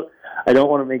 I don't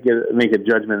want to make a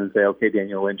judgment and say, okay,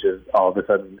 Daniel Lynch is all of a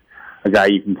sudden a guy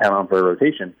you can count on for a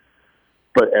rotation.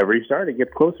 But every start it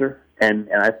gets closer, and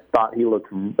I thought he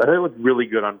looked really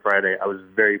good on Friday. I was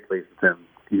very pleased with him.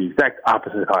 The exact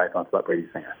opposite of how I thought about Brady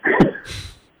Singer.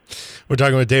 We're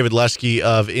talking with David Lesky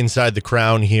of Inside the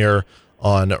Crown here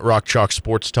on Rock Chalk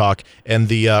Sports Talk. And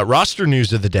the roster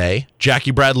news of the day,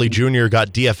 Jackie Bradley Jr. got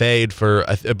DFA'd for,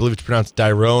 I believe it's pronounced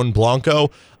Dyrone Blanco.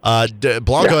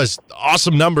 Blanco has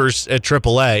awesome numbers at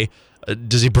AAA.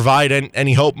 Does he provide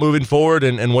any hope moving forward?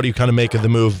 And what do you kind of make of the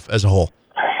move as a whole?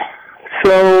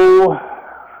 So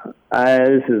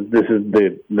this is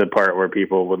the part where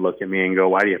people would look at me and go,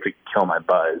 why do you have to kill my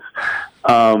buzz?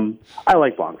 I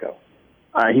like Blanco.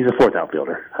 He's a fourth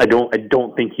outfielder. I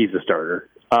don't think he's a starter.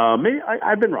 Maybe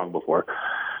I've been wrong before,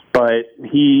 but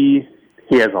he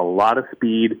has a lot of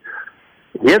speed.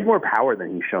 He has more power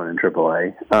than he's shown in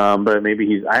AAA. But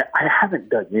maybe I haven't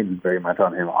dug in very much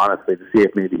on him, honestly, to see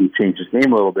if maybe he changed his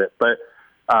game a little bit. But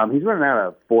he's running out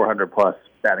of 400-plus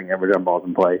batting average on balls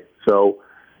in play. So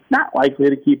not likely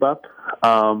to keep up.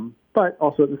 But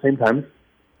also at the same time,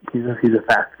 he's a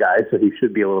fast guy, so he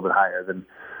should be a little bit higher than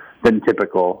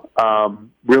typical.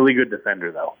 Really good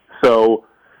defender, though. So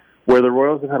where the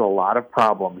Royals have had a lot of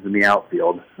problems in the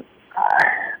outfield,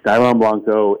 Dyrone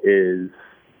Blanco he's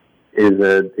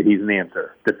an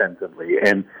answer defensively.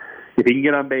 And if he can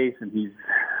get on base, and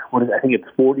I think it's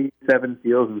 47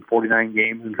 steals in 49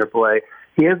 games in AAA,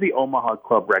 he has the Omaha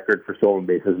club record for stolen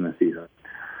bases in the season.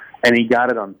 And he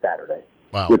got it on Saturday,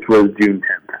 which was June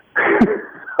 10th.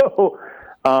 So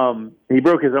he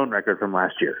broke his own record from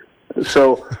last year.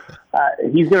 So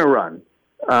he's going to run.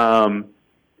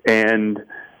 And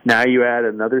now you add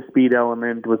another speed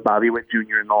element with Bobby Witt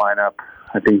Jr. in the lineup.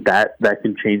 I think that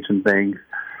can change some things.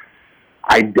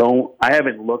 I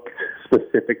haven't looked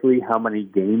specifically how many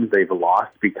games they've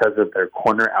lost because of their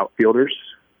corner outfielders.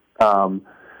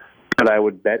 But I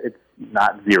would bet it's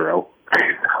not zero.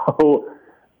 So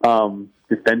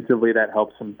defensively, that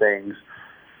helps some things.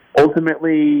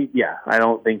 Ultimately, I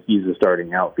don't think he's a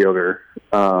starting outfielder.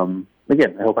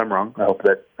 Again, I hope I'm wrong. I hope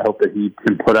that he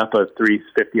can put up a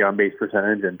 350 on base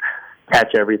percentage and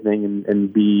catch everything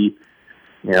and be,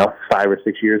 5 or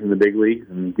 6 years in the big leagues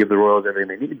and give the Royals everything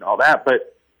they need and all that.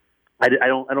 But I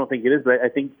don't think it is. But I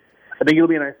think it'll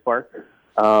be a nice spark.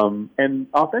 And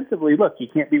offensively, look, you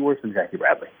can't be worse than Jackie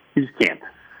Bradley. You just can't,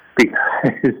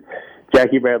 because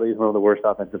Jackie Bradley is one of the worst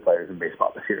offensive players in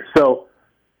baseball this year. So,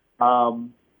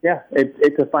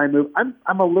 it's a fine move.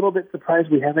 I'm a little bit surprised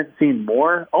we haven't seen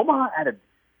more. Omaha added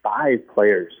 5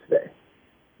 players today.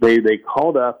 They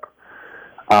called up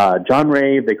John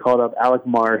Ray, they called up Alec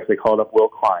Marsh, they called up Will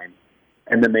Klein,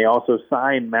 and then they also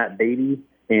signed Matt Beatty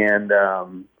and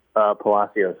Jermaine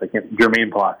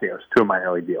Palacios to a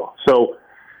minor league deal. So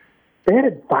they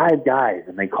added 5 guys,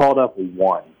 and they called up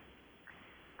 1.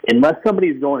 Unless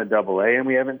somebody's going to Double-A and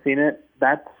we haven't seen it,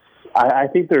 I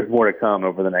think there's more to come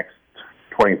over the next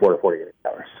 24 to 48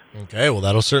 hours. Okay, well,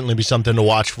 that'll certainly be something to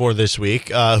watch for this week.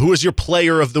 Who was your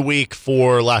player of the week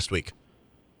for last week?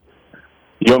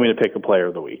 You want me to pick a player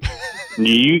of the week?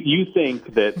 You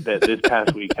think that this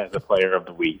past week has a player of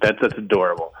the week. That's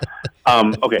adorable.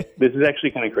 Okay, this is actually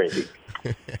kind of crazy.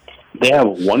 They have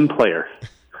one player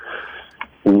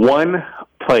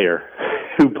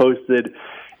who posted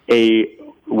a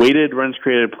weighted runs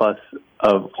created plus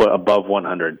of above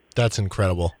 100. That's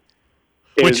incredible.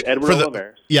 It was Edward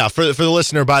Olivares. Yeah, for the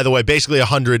listener, by the way, basically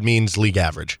 100 means league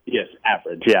average. Yes,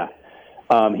 average, yeah.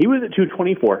 He was at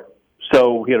 224,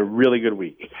 so he had a really good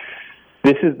week.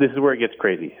 This is where it gets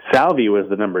crazy. Salvi was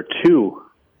the number 2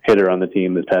 hitter on the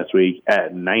team this past week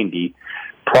at 90.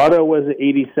 Prado was at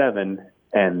 87,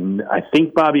 and I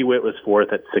think Bobby Witt was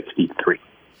 4th at 63.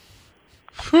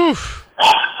 Whew.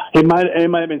 It might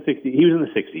have been 60. He was in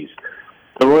the 60s.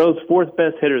 The Royals' 4th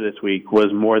best hitter this week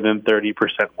was more than 30%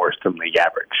 worse than league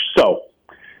average. So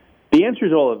the answer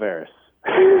is Olivares.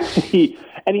 He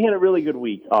had a really good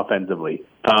week offensively.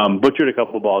 Butchered a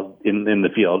couple of balls in the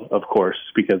field, of course,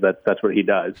 because that's what he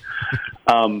does.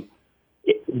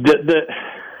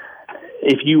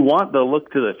 If you want the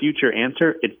look to the future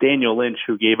answer, it's Daniel Lynch,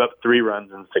 who gave up 3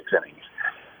 runs in 6 innings.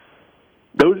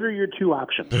 Those are your 2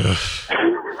 options.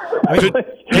 I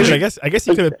guess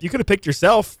you could have picked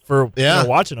yourself for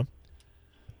watching them.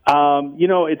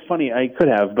 It's funny. I could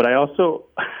have, but I also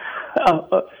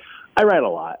I write a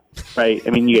lot, right? I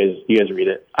mean, you guys read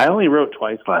it. I only wrote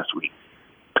twice last week.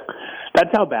 That's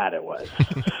how bad it was.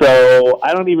 So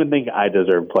I don't even think I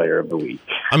deserve Player of the Week.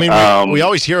 I mean, we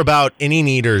always hear about inning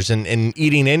eaters, and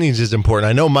eating innings is important.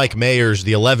 I know Mike Mayer's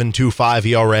the 11.25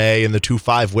 ERA and the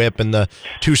 2.5 WHIP and the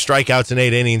 2 strikeouts in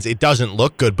 8 innings. It doesn't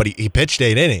look good, but he pitched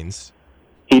 8 innings.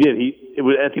 He did.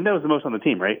 I think that was the most on the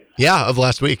team, right? Yeah, of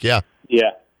last week, yeah.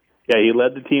 Yeah, he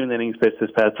led the team in innings pitched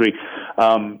this past week.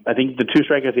 I think the 2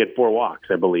 strikeouts, he had 4 walks,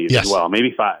 I believe, yes. as well,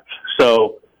 maybe 5.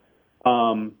 So,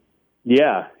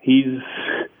 yeah, he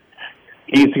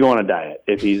needs to go on a diet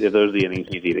if those are the innings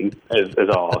he's eating, is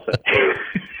all I'll say.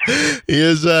 He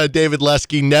is David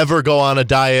Lesky. Never go on a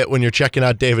diet when you're checking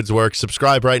out David's work.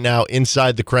 Subscribe right now,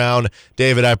 Inside the Crown.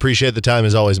 David, I appreciate the time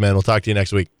as always, man. We'll talk to you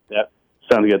next week. Yep.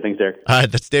 Sounds good. Thanks, Derek. All right,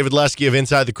 that's David Lesky of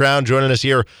Inside the Crown joining us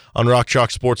here on Rock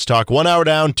Chalk Sports Talk. 1 hour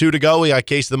down, 2 to go. We got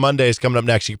Case of the Mondays coming up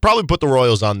next. You could probably put the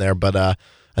Royals on there, but I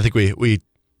think we I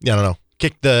don't know,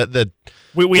 kick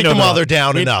we kick know them while they're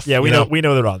down enough. Yeah, we know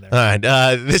they're on there. All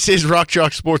right, this is Rock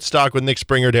Chalk Sports Talk with Nick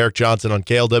Springer, Derek Johnson on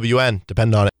KLWN.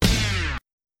 Depend on it.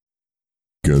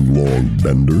 Good long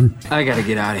bender. I gotta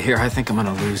get out of here. I think I'm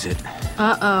gonna lose it.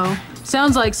 Uh-oh.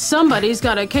 Sounds like somebody's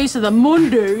got a case of the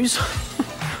Mondays.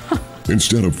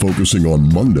 Instead of focusing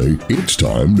on Monday, it's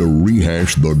time to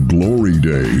rehash the glory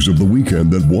days of the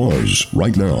weekend that was,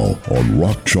 right now on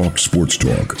Rock Chalk Sports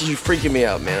Talk. You're freaking me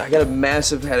out, man. I got a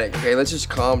massive headache, okay? Let's just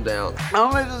calm down.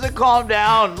 How much does it calm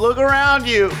down? Look around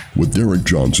you. With Derek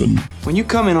Johnson. When you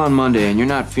come in on Monday and you're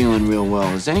not feeling real well,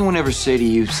 does anyone ever say to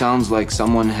you, sounds like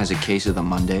someone has a case of the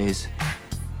Mondays?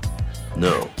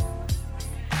 No,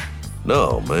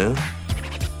 man.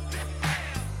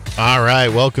 All right,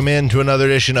 welcome in to another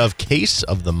edition of Case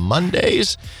of the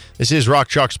Mondays. This is Rock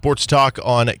Chalk Sports Talk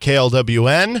on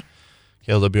KLWN,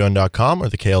 KLWN.com, or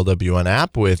the KLWN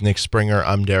app with Nick Springer.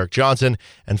 I'm Derek Johnson.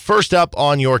 And first up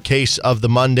on your Case of the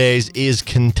Mondays is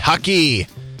Kentucky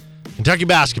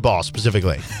basketball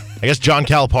specifically. I guess John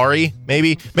Calipari,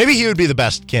 maybe he would be the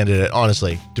best candidate,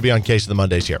 honestly, to be on Case of the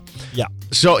Mondays here. Yeah.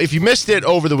 So if you missed it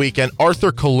over the weekend,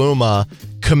 Arthur Kaluma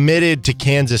committed to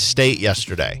Kansas State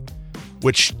yesterday,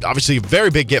 which obviously a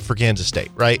very big get for Kansas State,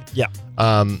 right? Yeah.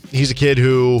 He's a kid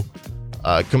who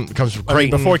comes from Creighton.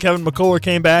 Before Kevin McCullough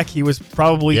came back, he was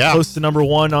probably close to number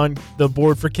 1 on the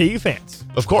board for KU fans.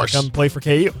 Of course. Come play for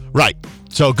KU. Right.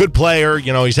 So good player.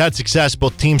 You know, he's had success,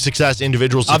 both team success,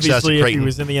 individual success Obviously, at Creighton. if he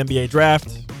was in the NBA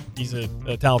draft, he's a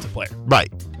talented player.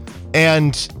 Right.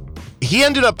 And he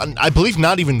ended up, I believe,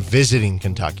 not even visiting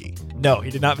Kentucky. No,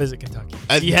 he did not visit Kentucky.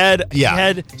 He had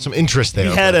some interest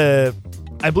there.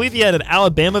 I believe he had an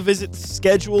Alabama visit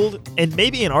scheduled and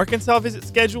maybe an Arkansas visit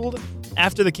scheduled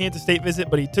after the Kansas State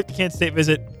visit, but he took the Kansas State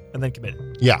visit and then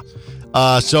committed. Yeah.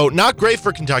 So not great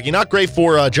for Kentucky, not great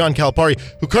for John Calipari,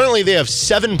 who currently they have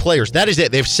 7 players. That is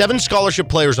it. They have 7 scholarship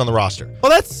players on the roster.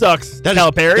 Well, that sucks,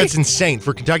 Calipari. That's insane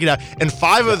for Kentucky. And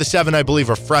 5 of the 7, I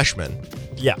believe, are freshmen.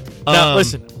 Yeah. Now,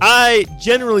 listen,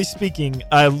 generally speaking,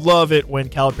 I love it when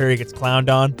Calipari gets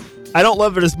clowned on. I don't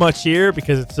love it as much here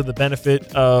because it's to the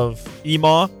benefit of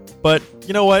EMAW, but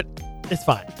you know what? It's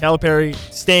fine. Calipari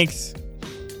stinks.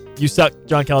 You suck,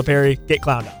 John Calipari. Get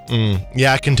clowned on.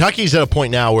 Yeah, Kentucky's at a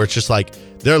point now where it's just like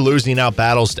they're losing out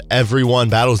battles to everyone,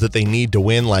 battles that they need to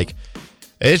win. Like,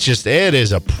 it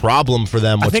is a problem for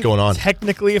them what's going on.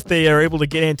 Technically, if they are able to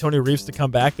get Antonio Reeves to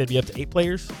come back, they'd be up to 8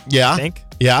 players. Yeah. I think.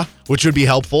 Yeah, which would be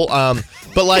helpful.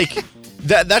 But like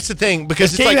that's the thing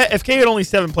because if KU had only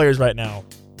 7 players right now,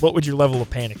 what would your level of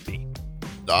panic be?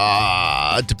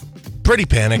 Pretty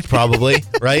panicked, probably,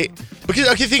 right?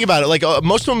 Because think about it. Like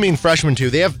most of them being freshmen too.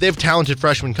 They have talented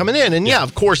freshmen coming in, and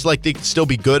of course, like they could still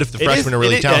be good if the freshmen are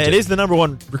really talented. Yeah, it is the number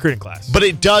 1 recruiting class. But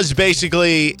it does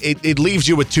basically it leaves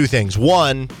you with 2 things.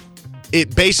 One,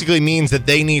 it basically means that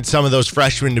they need some of those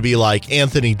freshmen to be like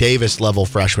Anthony Davis level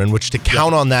freshmen, which to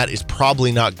count on that is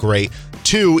probably not great.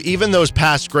 2, even those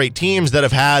past great teams that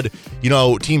have had,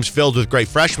 teams filled with great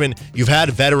freshmen, you've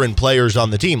had veteran players on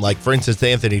the team. Like, for instance, the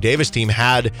Anthony Davis team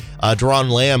had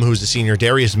Deron Lamb, who's a senior,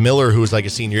 Darius Miller, who's like a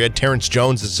senior, you had Terrence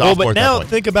Jones, a sophomore. But now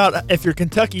think about, if you're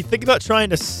Kentucky, think about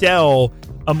trying to sell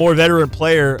a more veteran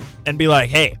player and be like,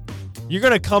 hey, you're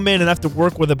going to come in and have to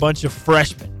work with a bunch of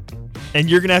freshmen, and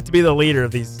you're going to have to be the leader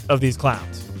of these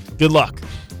clowns. Good luck.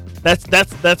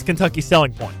 That's Kentucky's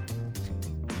selling point.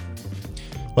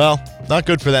 Well, not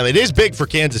good for them. It is big for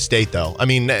Kansas State, though. I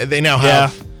mean, they now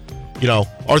have,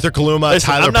 Arthur Kaluma,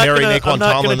 Tyler Perry, Naquan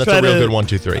Tomlin. That's a real good 1,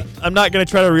 2, 3. I'm not going to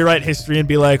try to rewrite history and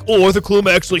be like, oh, Arthur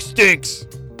Kaluma actually stinks.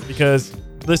 Because,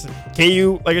 listen,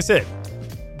 KU, like I said,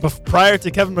 prior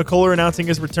to Kevin McCullough announcing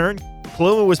his return,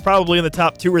 Kaluma was probably in the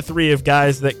top 2 or 3 of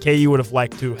guys that KU would have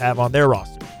liked to have on their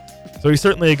roster. So he's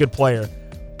certainly a good player.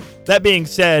 That being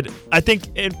said, I think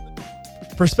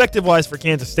perspective-wise for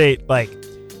Kansas State, like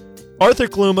Arthur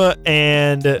Kluma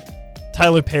and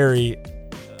Tyler Perry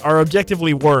are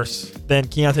objectively worse than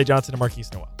Keontae Johnson and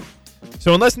Marquise Noel.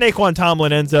 So unless Naquan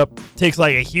Tomlin takes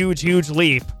like a huge, huge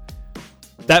leap,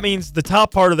 that means the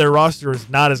top part of their roster is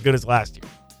not as good as last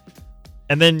year.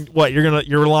 And then what?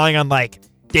 You're relying on like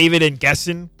David and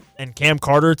Gesson and Cam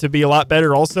Carter to be a lot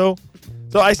better also.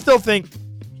 So I still think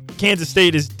Kansas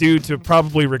State is due to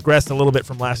probably regress a little bit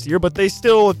from last year, but they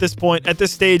still at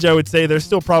this stage, I would say they're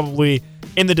still probably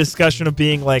in the discussion of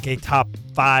being like a top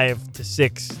 5 to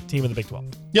 6 team in the Big 12.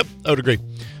 Yep, I would agree.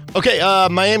 Okay,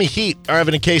 Miami Heat are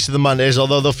having a case of the Mondays,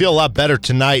 although they'll feel a lot better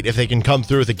tonight if they can come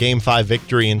through with a Game 5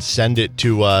 victory and send it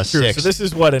to 6. So this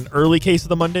is what, an early case of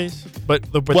the Mondays?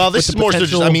 This is more so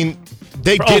just,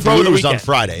 they did lose on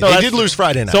Friday. No, they did lose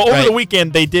Friday night. So over right? the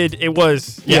weekend, they did. It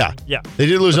was yeah. They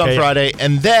did lose on Friday,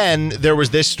 and then there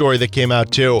was this story that came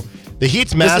out too. The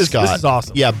Heat's mascot, this is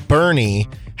awesome. Yeah, Bernie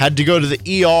had to go to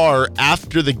the ER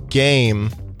after the game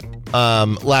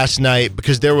last night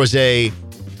because there was a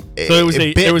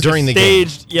bit during the game.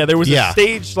 Yeah, there was a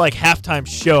staged like halftime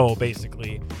show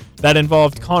basically that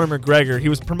involved Conor McGregor. He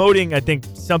was promoting, I think,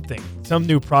 some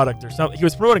new product or something. He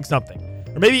was promoting something.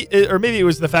 Or maybe it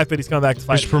was the fact that he's coming back to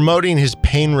fight. He was promoting his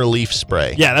pain relief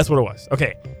spray. Yeah, that's what it was.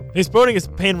 Okay. He's promoting his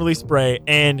pain relief spray,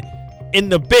 and in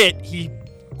the bit, he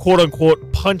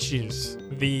quote-unquote punches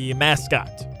the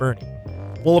mascot, Bernie.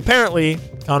 Well, apparently,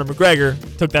 Conor McGregor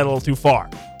took that a little too far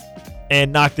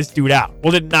and knocked this dude out.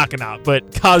 Well, didn't knock him out,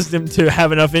 but caused him to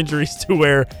have enough injuries to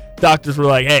where doctors were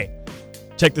like, hey,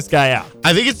 check this guy out.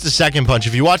 I think it's the second punch.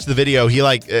 If you watch the video, he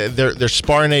they're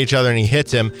sparring at each other and he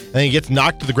hits him, and then he gets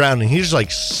knocked to the ground and he just like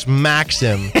smacks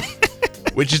him.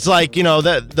 Which is like,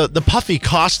 the puffy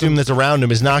costume that's around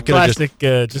him is not going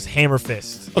to just hammer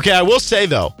fist. Okay, I will say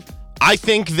though, I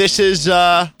think this is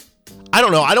I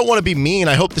don't know. I don't want to be mean.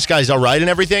 I hope this guy's all right and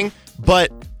everything,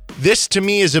 but this to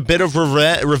me is a bit of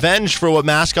revenge for what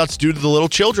mascots do to the little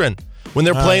children. When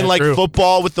they're playing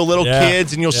football with the little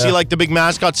kids, and you'll see like the big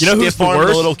mascot stiff arm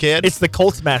the little kid. It's the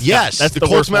Colts mascot. Yes, that's the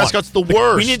Colts mascot's the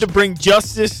worst. We need to bring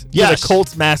justice to the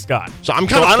Colts mascot. So I'm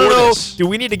kind of I don't for know. this. Do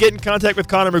we need to get in contact with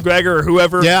Conor McGregor or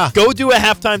whoever? Yeah. Go do a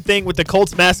halftime thing with the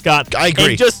Colts mascot. I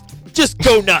agree. And just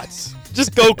go nuts.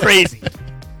 Just go crazy.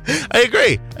 I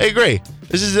agree.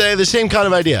 This is the same kind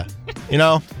of idea.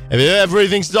 If everybody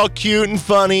thinks it's all cute and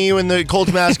funny when the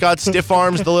Colts mascot stiff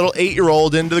arms the little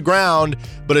 8-year-old into the ground,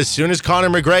 but as soon as Conor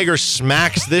McGregor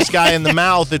smacks this guy in the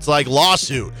mouth, it's like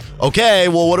lawsuit. Okay,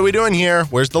 well, what are we doing here?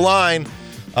 Where's the line?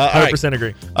 100%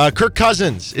 agree. Kirk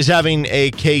Cousins is having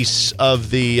a case of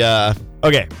the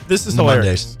Okay, this is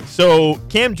hilarious. Mondays. So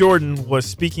Cam Jordan was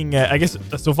speaking at, I guess,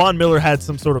 so Von Miller had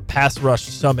some sort of pass rush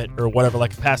summit or whatever,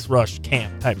 like a pass rush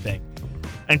camp type thing.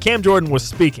 And Cam Jordan was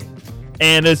speaking.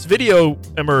 And this video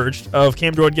emerged of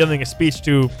Cam Jordan giving a speech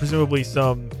to presumably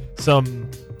some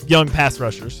young pass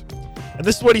rushers. And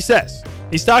this is what he says.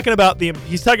 He's talking about the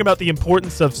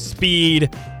importance of speed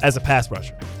as a pass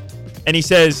rusher. And he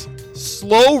says,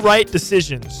 slow right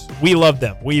decisions, we love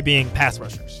them. We being pass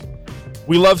rushers.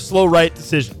 We love slow right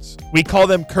decisions. We call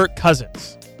them Kirk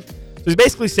Cousins. So he's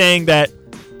basically saying that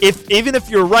even if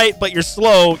you're right but you're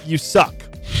slow, you suck.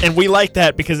 And we like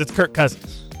that because it's Kirk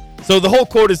Cousins. So the whole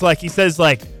quote is like, he says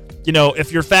like,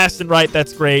 if you're fast and right,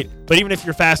 that's great. But even if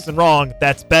you're fast and wrong,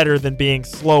 that's better than being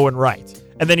slow and right.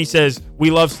 And then he says, we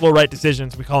love slow right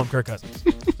decisions. We call him Kirk Cousins.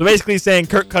 So basically he's saying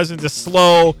Kirk Cousins is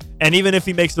slow, and even if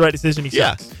he makes the right decision, he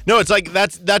sucks. No, it's like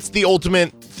that's the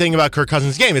ultimate thing about Kirk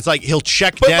Cousins' game. It's like he'll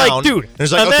check down. Like, dude, and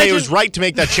it's like, okay, he was right to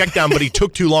make that check down, but he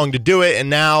took too long to do it, and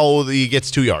now he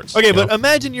gets 2 yards. Okay, but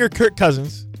imagine you're Kirk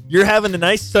Cousins. You're having a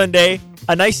nice Sunday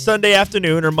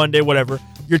afternoon or Monday, whatever.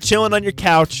 You're chilling on your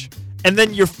couch, and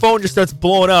then your phone just starts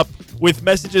blowing up with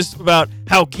messages about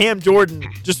how Cam Jordan,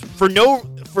 just for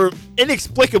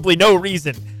inexplicably no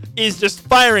reason, is just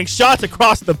firing shots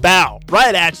across the bow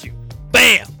right at you.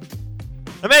 Bam!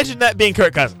 Imagine that being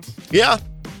Kirk Cousins. Yeah.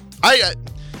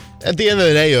 At the end of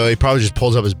the day, he probably just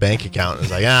pulls up his bank account and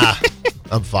is like,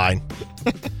 I'm fine.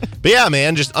 But yeah,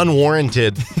 man, just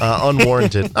unwarranted. I don't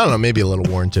know, maybe a little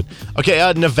warranted.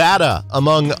 Okay, Nevada,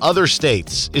 among other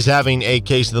states, is having a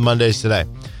case of the Mondays today.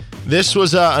 This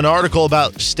was an article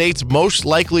about states most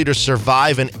likely to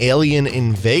survive an alien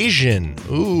invasion.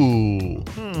 Ooh.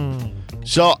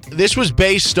 So this was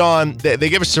based on, they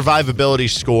gave a survivability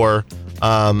score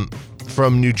from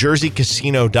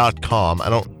NewJerseyCasino.com. I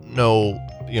don't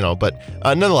know, but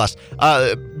nonetheless,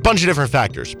 a bunch of different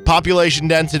factors. Population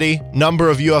density, number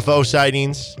of UFO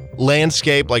sightings,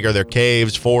 landscape, like are there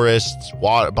caves, forests,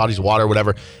 bodies of water,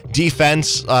 whatever.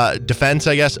 Defense, I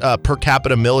guess, per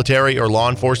capita military or law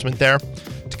enforcement there.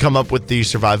 To come up with the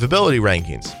survivability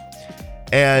rankings.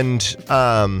 And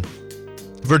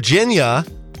Virginia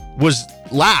was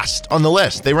last on the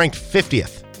list. They ranked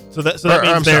 50th. So that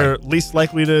means they're least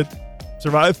likely to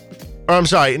survive? Or I'm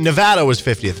sorry, Nevada was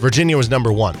 50th. Virginia was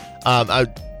number 1. I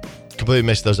completely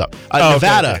mixed those up.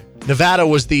 Nevada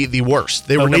was the worst.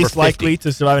 They were number least 50. likely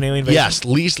to survive an alien invasion? Yes,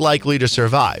 least likely to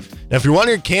survive. Now, if you're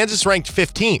wondering, Kansas ranked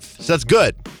 15th, so that's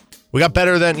good. We got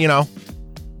better than,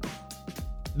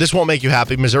 this won't make you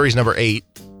happy. Missouri's number 8.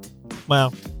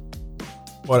 Well,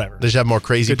 whatever. They just have more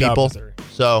crazy Good job, people. Missouri.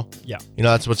 So, yeah,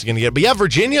 that's what's going to get. But yeah,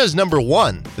 Virginia is number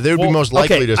 1. They would be most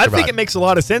likely to survive. I think it makes a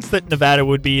lot of sense that Nevada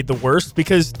would be the worst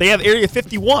because they have Area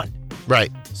 51.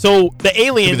 Right. So the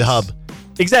aliens... Could be the hub.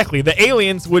 Exactly. The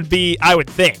aliens would be, I would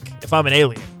think, if I'm an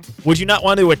alien. Would you not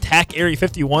want to attack Area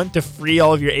 51 to free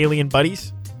all of your alien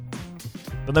buddies?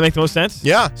 Doesn't that make the most sense?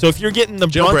 Yeah. So if you're getting the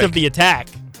brunt of the attack,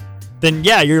 then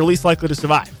yeah, you're least likely to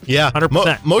survive. Yeah.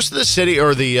 100%. Most of the city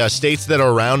or the states that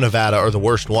are around Nevada are the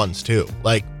worst ones too.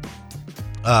 Like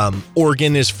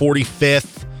Oregon is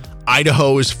 45th.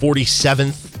 Idaho is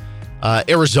 47th.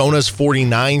 Arizona's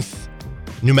 49th.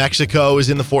 New Mexico is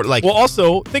in the 40th. Well,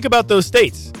 also, think about those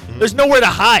states. There's nowhere to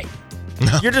hide.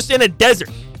 You're just in a desert.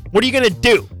 What are you going to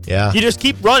do? Yeah. You just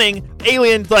keep running.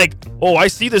 Aliens I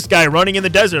see this guy running in the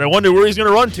desert. I wonder where he's going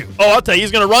to run to. Oh, I'll tell you,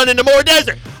 he's going to run into more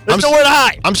desert. There's nowhere to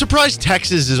hide. I'm surprised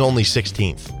Texas is only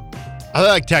 16th. I feel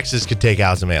like Texas could take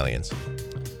out some aliens.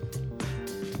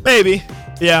 Maybe.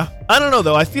 Yeah. I don't know,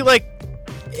 though. I feel like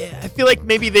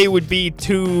maybe they would be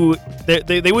too...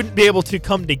 They wouldn't be able to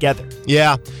come together.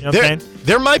 Yeah. You know what I'm saying?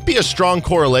 There might be a strong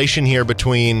correlation here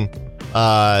between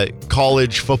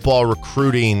college football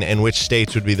recruiting and which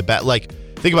states would be the best.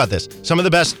 Think about this. Some of the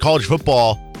best college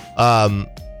football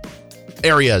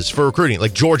areas for recruiting,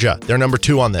 like Georgia, they're number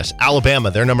 2 on this.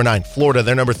 Alabama, they're number 9. Florida,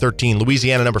 they're number 13.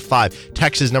 Louisiana, number 5.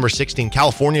 Texas, number 16.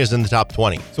 California is in the top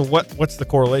 20. So what's the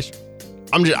correlation?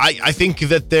 I think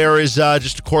that there is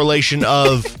just a correlation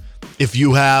of if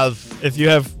you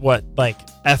have what,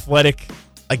 athletic,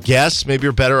 I guess maybe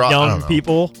you're better off. Young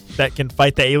people that can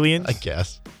fight the aliens. I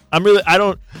guess.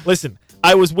 Listen,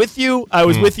 I was with you,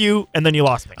 and then you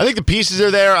lost me. I think the pieces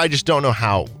are there. I just don't know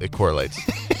how it correlates.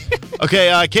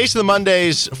 Okay, case of the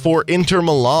Mondays for Inter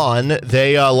Milan.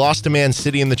 They lost to Man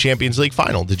City in the Champions League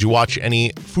final. Did you watch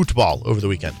any football over the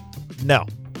weekend? No,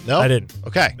 I didn't.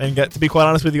 Okay. And to be quite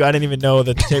honest with you, I didn't even know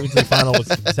that the Champions League final was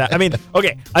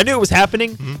I knew it was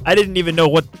happening. Mm-hmm. I didn't even know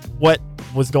what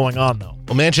was going on, though.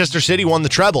 Well, Manchester City won the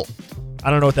treble. I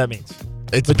don't know what that means.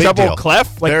 It's the a big treble deal.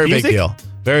 clef? Very music? big deal.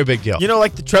 Very big deal. You know,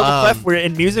 the treble clef where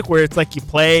in music where it's you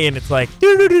play and it's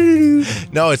doo-doo-doo-doo-doo.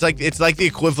 No, it's like the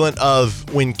equivalent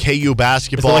of when KU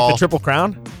basketball. Is it like the Triple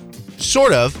Crown?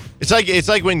 Sort of. It's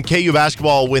like when KU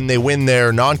basketball, when they win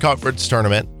their non-conference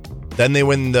tournament, then they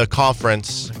win the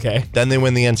conference. Okay. Then they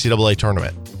win the NCAA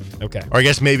tournament. Okay. Or I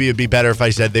guess maybe it'd be better if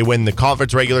I said they win the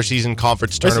conference regular season,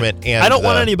 conference tournament, and I don't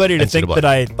want anybody to think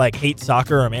NCAA. that I hate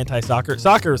soccer or I'm anti-soccer.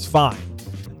 Soccer is fine.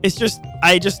 It's just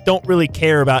I just don't really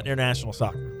care about international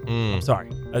soccer. I'm sorry.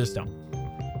 I just don't.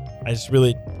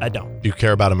 I don't. Do you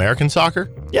care about American soccer?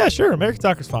 Yeah, sure. American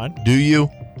soccer's fine. Do you?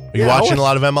 Are you watching a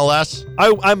lot of MLS?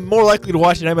 I'm more likely to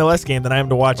watch an MLS game than I am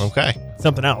to watch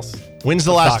something else. When's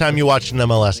the last time you watched an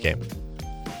MLS game?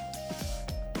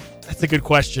 That's a good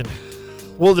question.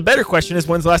 Well, the better question is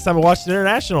when's the last time I watched an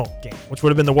international game, which would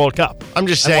have been the World Cup. I'm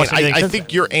just saying, I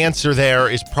think your answer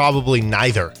there is probably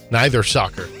neither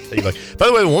soccer. By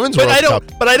the way, the women's World Cup.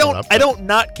 But I don't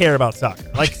not care about soccer.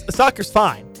 Soccer's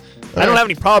fine. I don't have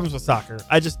any problems with soccer.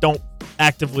 I just don't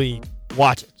actively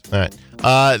watch it. All right.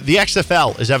 The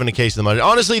XFL is having a case of the Monday.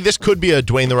 Honestly, this could be a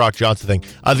Dwayne The Rock Johnson thing.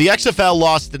 The XFL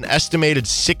lost an estimated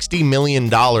 $60 million in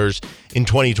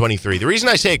 2023. The reason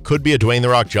I say it could be a Dwayne The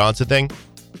Rock Johnson thing,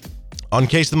 on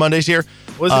Case of the Mondays here.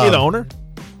 Wasn't he the owner?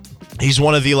 He's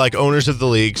one of the owners of the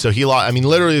league. So he lost. I mean,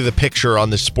 literally the picture on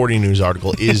this Sporting News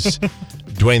article is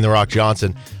Dwayne The Rock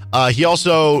Johnson. He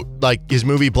also, his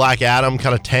movie Black Adam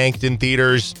kind of tanked in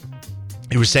theaters.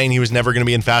 He was saying he was never going to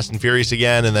be in Fast and Furious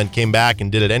again, and then came back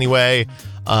and did it anyway.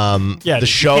 The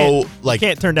show, you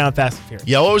can't turn down Fast and Furious.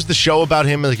 Yeah, what was the show about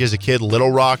him as a kid?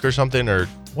 Little Rock or something, or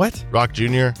what? Rock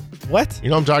Jr. What? You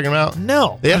know what I'm talking about?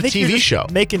 No. They had a TV show.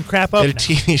 Making crap up. They had a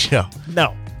TV show.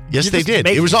 No. Yes, they did.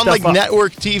 It was on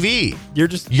network TV. You're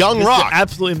just Young Rock.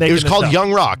 Absolutely making. It was called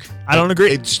Young Rock. I don't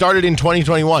agree. It started in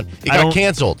 2021. It got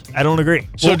canceled. I don't agree.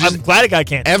 So I'm glad it got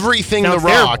canceled. Everything The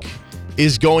Rock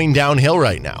is going downhill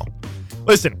right now.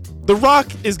 Listen, The Rock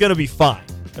is going to be fine.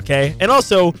 Okay, and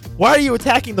also, why are you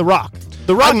attacking The Rock?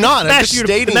 The Rock. I'm not. I'm just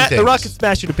stating things. The Rock can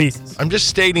smash you to pieces. I'm just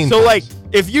stating. So, things.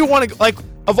 if you want to,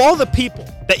 of all the people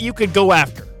that you could go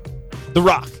after, The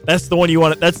Rock. That's the one you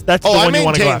want. That's the one you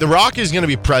want to go after. The Rock is going to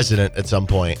be president at some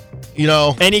point.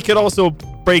 And he could also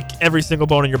break every single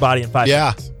bone in your body in 5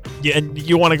 seconds. Yeah, and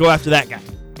you want to go after that guy.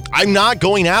 I'm not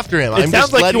going after him. It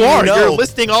sounds like you are. You're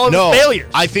listing all of his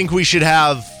failures. I think we should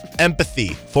have empathy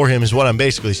for him is what I'm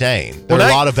basically saying. There are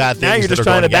a lot of bad things. Now you're just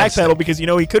trying to backpedal because you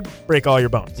know he could break all your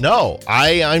bones. No,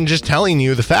 I'm just telling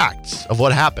you the facts of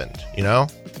what happened, Yeah,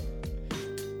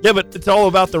 but it's all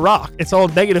about The Rock. It's all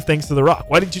negative things to The Rock.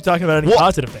 Why didn't you talk about any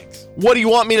positive things? What do you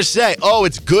want me to say? Oh,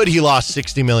 it's good he lost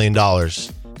 $60 million.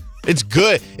 It's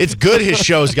good. It's good his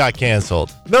shows got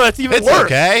canceled. No, that's even worse.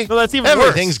 Okay. No, that's even worse.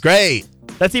 Everything's great.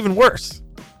 That's even worse.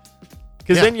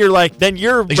 Because then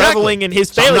you're reveling in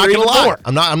his failure. I'm not even gonna lie. more.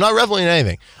 I'm not reveling in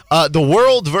anything. The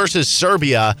world versus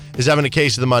Serbia is having a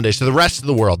case of the Monday. So the rest of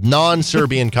the world,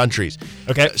 non-Serbian countries.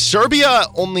 Okay. Serbia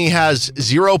only has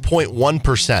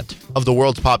 0.1% of the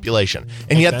world's population,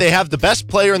 and yet they have the best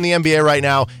player in the NBA right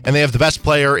now, and they have the best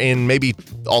player in maybe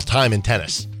all time in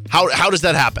tennis. How does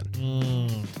that happen?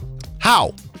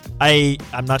 How?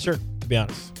 I'm not sure, to be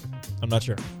honest. I'm not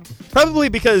sure. Probably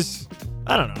because,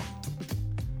 I don't know.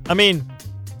 I mean,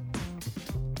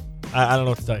 I don't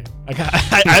know what to tell you. I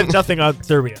have nothing on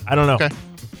Serbia. I don't know. Okay.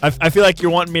 I feel like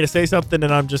you're wanting me to say something,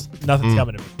 and I'm just, nothing's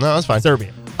coming to me. No, that's fine.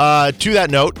 Serbia. To that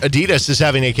note, Adidas is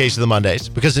having a case of the Mondays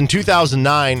because in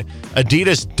 2009,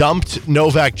 Adidas dumped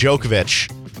Novak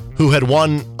Djokovic, who had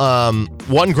won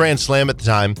one Grand Slam at the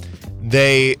time.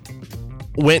 They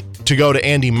went to go to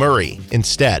Andy Murray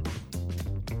instead.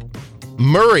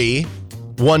 Murray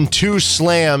won 2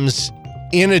 slams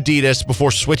in Adidas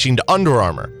before switching to Under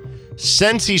Armour.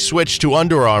 Since he switched to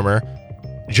Under Armour,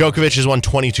 Djokovic has won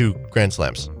 22 Grand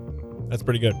Slams. That's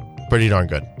pretty good. Pretty darn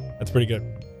good. That's pretty good.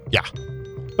 Yeah.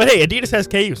 But hey, Adidas has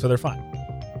KU, so they're fine.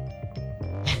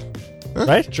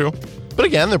 Right? True. But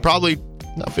again, they're probably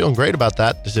not feeling great about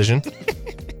that decision.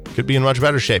 Could be in much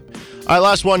better shape. All right,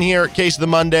 last one here. Case of the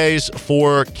Mondays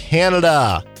for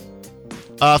Canada.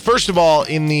 First of all,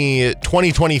 in the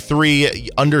 2023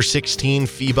 Under-16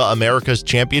 FIBA Americas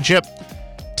Championship,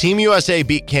 Team USA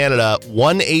beat Canada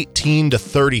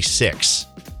 118-36.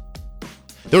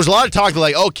 There was a lot of talk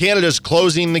like, Canada's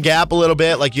closing the gap a little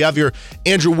bit. Like you have your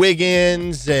Andrew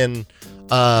Wiggins and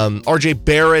RJ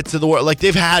Barrett's of the world. Like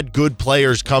they've had good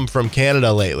players come from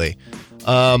Canada lately.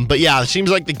 But yeah, it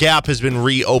seems like the gap has been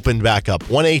reopened back up,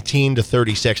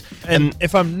 118-36. And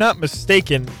if I'm not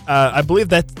mistaken, I believe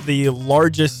that's the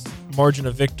largest margin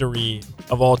of victory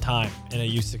of all time in a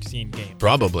U16 game.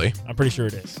 Probably. I'm pretty sure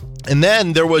it is. And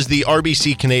then there was the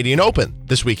RBC Canadian Open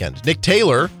this weekend. Nick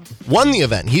Taylor won the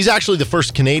event. He's actually the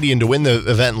first Canadian to win the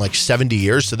event in like 70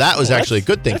 years, so that was actually a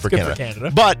good thing for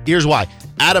Canada. But here's why.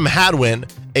 Adam Hadwin,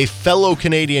 a fellow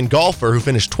Canadian golfer who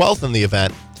finished 12th in the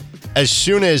event, as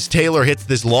soon as Taylor hits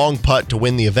this long putt to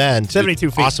win the event, 72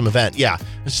 feet. Awesome event. Yeah,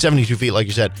 72 feet, like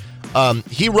you said.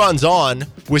 He runs on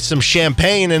with some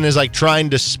champagne and is like trying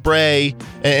to spray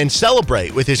and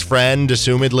celebrate with his friend,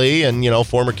 assumedly, and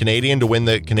former Canadian to win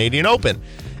the Canadian Open.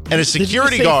 And a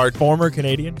security guard. Former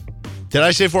Canadian? Did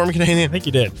I say former Canadian? I think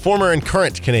you did. Former and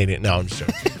current Canadian. No, I'm just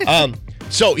joking.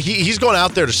 So he's going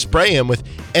out there to spray him with,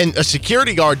 and a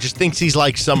security guard just thinks he's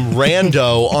like some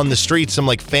rando on the street, some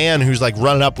like fan who's like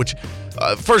running up. Which,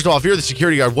 first of all, if you're the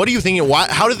security guard, what are you thinking?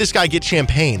 How did this guy get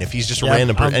champagne if he's just a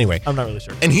random person? Anyway, I'm not really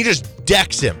sure. And he just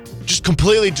decks him, just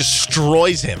completely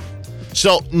destroys him.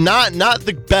 So not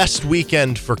the best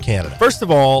weekend for Canada. First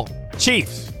of all,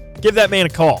 Chiefs, give that man a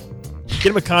call, get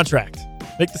him a contract,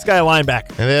 make this guy a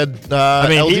linebacker. And they had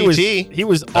LDT. He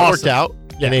was that awesome. Worked out.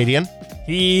 Yeah. Canadian.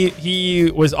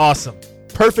 He was awesome.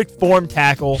 Perfect form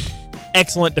tackle,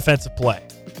 excellent defensive play.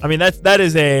 I mean, that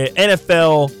is a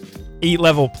NFL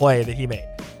E-level play that he made.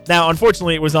 Now,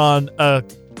 unfortunately, it was on a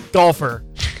golfer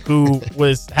who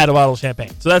had a bottle of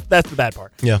champagne. So that's the bad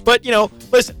part. Yeah. But,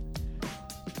 listen,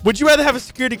 would you rather have a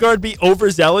security guard be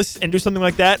overzealous and do something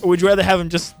like that, or would you rather have him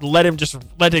let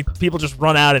people just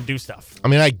run out and do stuff? I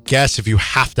mean, I guess if you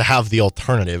have to have the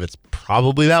alternative, it's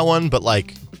probably that one, but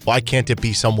like, why can't it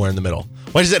be somewhere in the middle?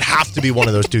 Why does it have to be one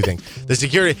of those two things?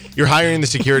 You're hiring the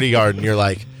security guard, and you're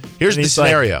like, here's the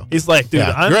scenario. He's like, dude, you're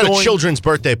at a children's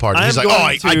birthday party. He's like,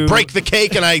 I break the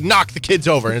cake and I knock the kids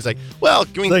over. And it's like, well,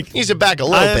 can we ease it back a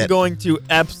little bit? I am going to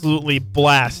absolutely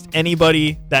blast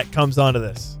anybody that comes onto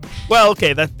this. Well, okay,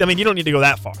 you don't need to go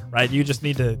that far, right? You just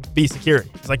need to be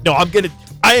security. It's like, no, I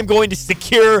am going to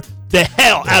secure the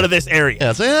hell out of this area. Yeah,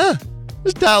 it's like,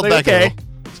 just dial back a little.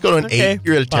 Let's go to an 8.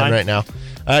 You're at a 10 right now.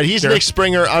 He's Nick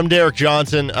Springer. I'm Derek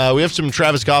Johnson. We have some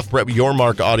Travis Goff, Brett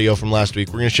Yormark audio from last week.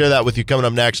 We're going to share that with you coming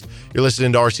up next. You're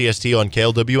listening to RCST on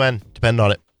KLWN. Depend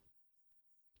on it.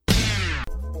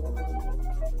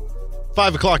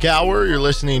 5 o'clock hour, you're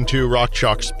listening to Rock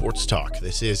Chalk Sports Talk.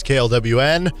 This is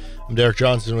KLWN. I'm Derek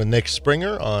Johnson with Nick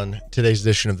Springer on today's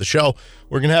edition of the show.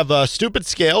 We're going to have a Stupid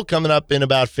Scale coming up in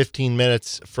about 15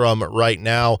 minutes from right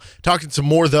now. Talking some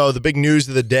more, though, the big news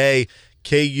of the day,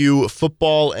 KU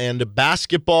football and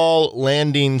basketball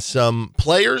landing some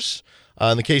players.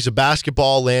 In the case of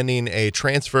basketball, landing a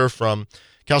transfer from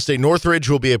Cal State Northridge,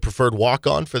 who will be a preferred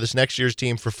walk-on for this next year's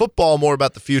team. For football, more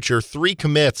about the future. 3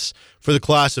 commits for the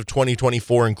class of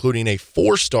 2024, including a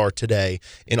 4-star today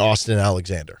in Austin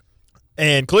Alexander.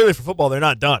 And clearly for football, they're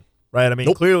not done, right? I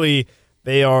mean, Clearly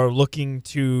they are looking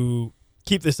to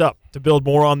keep this up, to build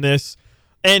more on this.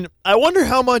 And I wonder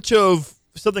how much of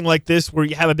something like this, where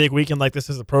you have a big weekend like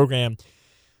this as a program,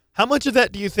 how much of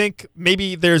that do you think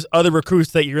maybe there's other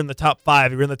recruits that you're in the top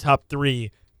 5, you're in the top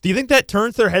 3, do you think that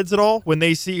turns their heads at all when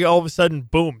they see all of a sudden,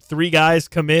 boom, 3 guys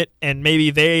commit and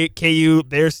maybe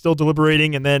they're still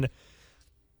deliberating, and then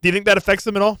do you think that affects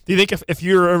them at all? Do you think if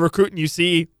you're a recruit and you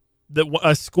see that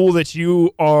a school that's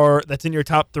in your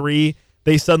top 3,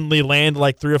 they suddenly land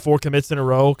like 3 or 4 commits in a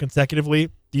row consecutively,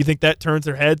 do you think that turns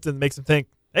their heads and makes them think,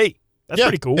 hey, that's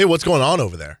pretty cool? Hey, what's going on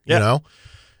over there? Yeah. You know?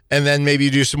 And then maybe you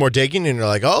do some more digging and you're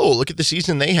like, oh, look at the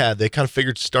season they had. They kind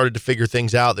of started to figure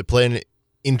things out. They play an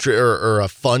or a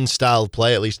fun style of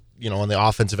play, at least, on the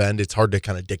offensive end. It's hard to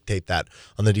kind of dictate that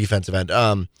on the defensive end.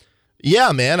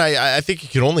 Yeah, man, I think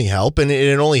it can only help, and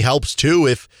it only helps too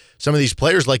if some of these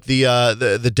players, like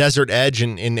the Desert Edge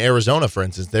in Arizona, for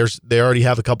instance, they already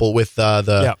have a couple with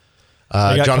Jonathan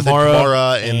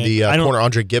Kamara and the corner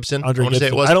Andre Gibson. I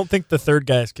don't think the third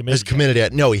guy is committed.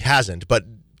 Yet. No, he hasn't, but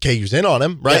KU's in on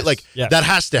him, right? Yes, that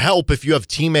has to help if you have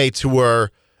teammates who are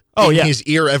in his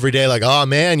ear every day, like, oh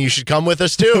man, you should come with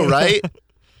us too, right?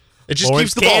 It just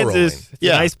keeps the ball rolling. It's a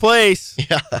nice place.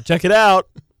 Yeah. Check it out,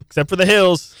 except for the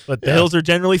hills. But the hills are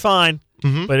generally fine.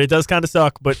 Mm-hmm. But it does kind of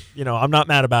suck. But, I'm not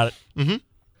mad about it. Mm-hmm.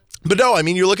 But no, I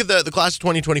mean, you look at the class of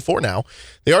 2024 now.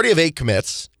 They already have 8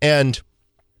 commits. And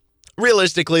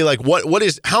realistically, like,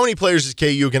 how many players is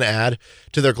KU going to add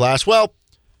to their class? Well,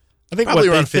 I think probably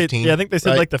around 15. I think they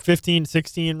said like the 15,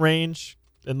 16 range.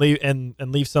 And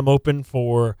leave some open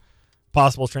for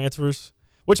possible transfers,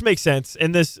 which makes sense.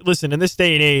 In this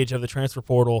day and age of the transfer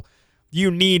portal,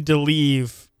 you need to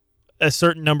leave a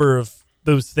certain number of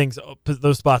those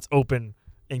spots open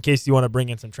in case you want to bring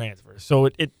in some transfers. So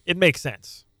it makes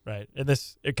sense, right? And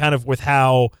it kind of with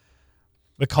how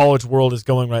the college world is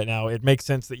going right now, it makes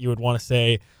sense that you would want to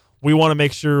say we want to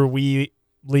make sure we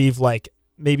leave, like,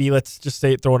 maybe let's just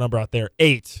throw a number out there,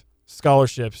 8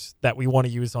 scholarships that we want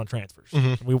to use on transfers.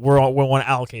 Mm-hmm. We want to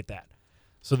allocate that.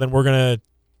 So then we're going to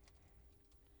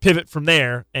pivot from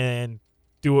there and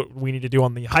do what we need to do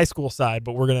on the high school side,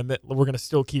 but we're going to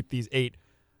still keep these 8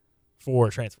 for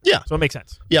transfers. Yeah. So it makes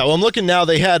sense. Yeah, well, I'm looking now.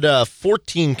 They had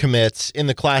 14 commits in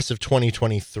the class of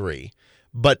 2023,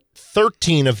 but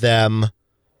 13 of them,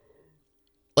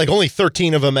 like only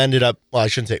 13 of them ended up, well, I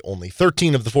shouldn't say only,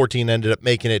 13 of the 14 ended up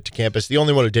making it to campus. The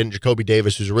only one who didn't, Jacoby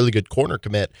Davis, who's a really good corner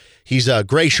commit, he's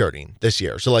gray shirting this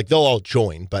year. So, like, they'll all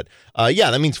join. But,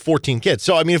 that means 14 kids.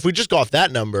 So, I mean, if we just go off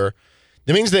that number,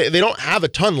 that means they don't have a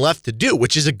ton left to do,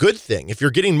 which is a good thing. If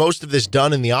you're getting most of this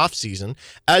done in the offseason,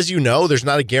 as you know, there's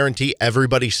not a guarantee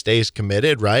everybody stays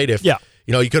committed, right?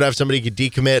 You could have somebody get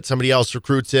decommit, somebody else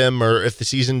recruits him, or if the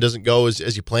season doesn't go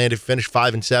as you planned, if you finish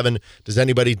 5-7, does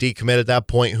anybody decommit at that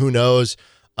point? Who knows?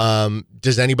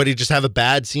 Does anybody just have a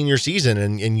bad senior season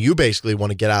and you basically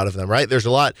want to get out of them, right? There's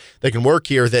a lot that can work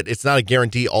here that it's not a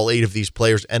guarantee all 8 of these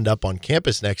players end up on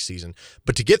campus next season.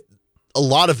 But to get a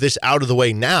lot of this out of the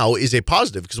way now is a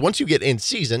positive, because once you get in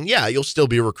season, you'll still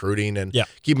be recruiting and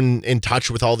keeping in touch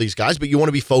with all these guys, but you want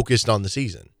to be focused on the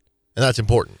season, and that's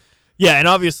important. Yeah, and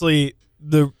obviously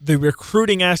the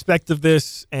recruiting aspect of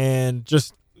this and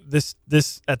just this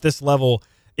at this level,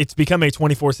 it's become a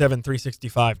 24/7,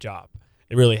 365 job.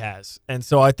 It really has. And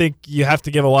so I think you have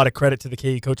to give a lot of credit to the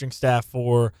KU coaching staff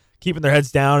for keeping their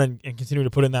heads down and continuing to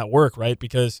put in that work, right?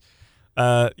 Because,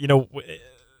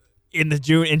 in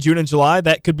June and July,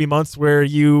 that could be months where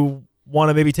you want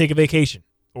to maybe take a vacation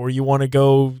or you want to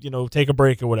go, take a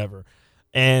break or whatever.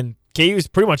 And KU's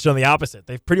pretty much done the opposite.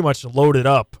 They've pretty much loaded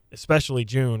up, especially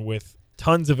June, with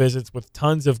tons of visits, with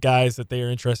tons of guys that they are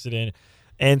interested in.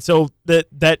 And so that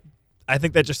I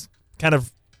think that just kind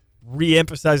of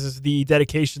re-emphasizes the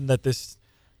dedication that this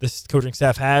coaching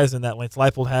staff has and that Lance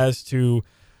Leipold has to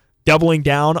doubling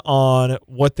down on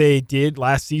what they did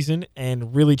last season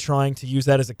and really trying to use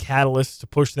that as a catalyst to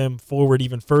push them forward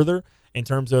even further in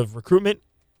terms of recruitment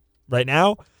right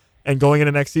now and going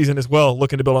into next season as well,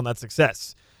 looking to build on that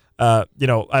success. I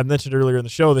mentioned earlier in the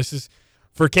show, this is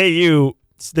for KU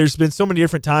there's been so many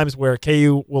different times where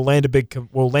KU will land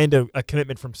a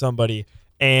commitment from somebody,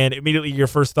 and immediately your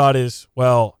first thought is,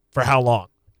 well, for how long?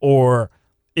 Or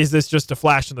is this just a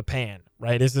flash in the pan,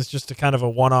 right? Is this just a kind of a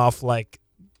one-off, like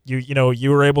you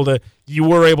were able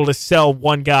to sell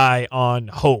one guy on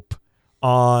hope,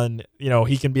 on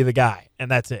he can be the guy, and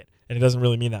that's it, and it doesn't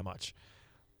really mean that much.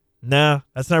 Nah,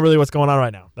 that's not really what's going on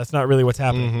right now. That's not really what's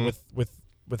happening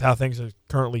with how things are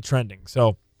currently trending.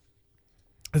 So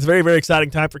it's a very, very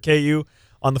exciting time for KU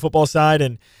on the football side,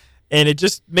 and it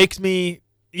just makes me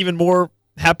even more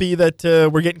happy that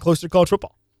we're getting closer to college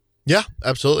football. Yeah,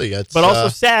 absolutely. But also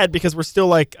sad because we're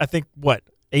still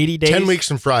 80 days? 10 weeks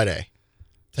from Friday.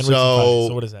 10 weeks from Friday.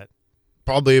 So what is that?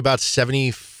 Probably about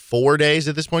 74 days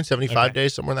at this point, 75 Okay.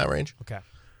 days, somewhere in that range. Okay.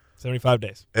 75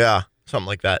 days. Yeah, something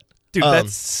like that. Dude, that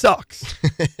sucks.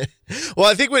 Well,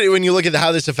 I think when you look at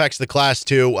how this affects the class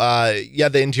too,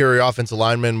 the interior offensive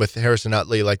linemen with Harrison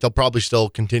Utley, they'll probably still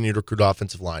continue to recruit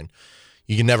offensive line.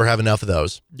 You can never have enough of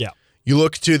those. Yeah. You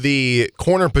look to the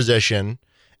corner position,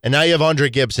 and now you have Andre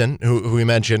Gibson, who we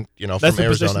mentioned, That's from the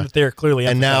Arizona. position that they're clearly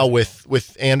and now emphasizing.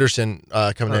 with Anderson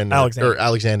coming in,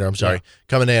 Alexander. I'm sorry,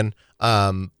 coming in.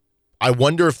 I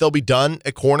wonder if they'll be done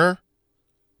at corner.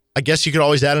 I guess you could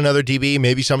always add another DB.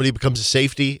 Maybe somebody becomes a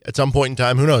safety at some point in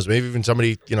time. Who knows? Maybe even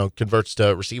somebody converts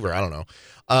to receiver. I don't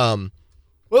know.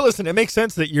 Well, listen, it makes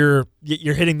sense that you're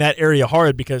hitting that area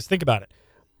hard because think about it.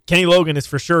 Kenny Logan is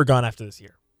for sure gone after this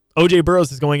year. O.J.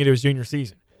 Burroughs is going into his junior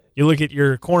season. You look at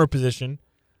your corner position,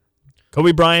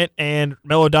 Kobe Bryant and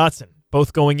Mello Dotson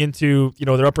both going into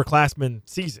their upperclassmen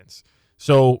seasons.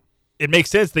 So it makes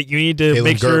sense that you need to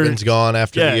make sure Gervin's gone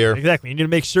after the year. Exactly. You need to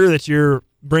make sure that you're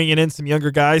bringing in some younger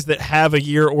guys that have a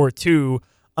year or two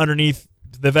underneath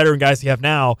the veteran guys you have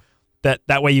now.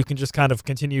 That way you can just kind of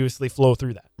continuously flow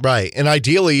through that. Right. And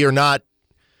ideally you're not,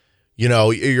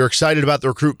 you're excited about the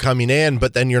recruit coming in,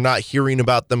 but then you're not hearing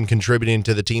about them contributing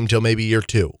to the team till maybe year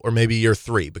 2 or maybe year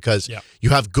 3 because you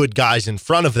have good guys in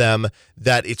front of them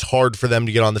that it's hard for them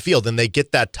to get on the field and they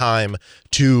get that time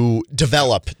to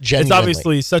develop genuinely. It's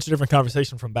obviously such a different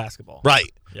conversation from basketball.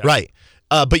 Right. Yeah. Right.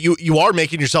 But you are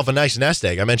making yourself a nice nest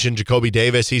egg. I mentioned Jacoby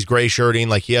Davis. He's gray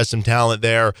shirting. He has some talent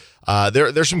there.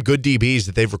 There's some good DBs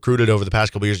that they've recruited over the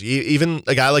past couple of years. Even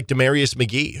a guy like Demarius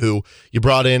McGee, who you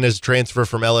brought in as a transfer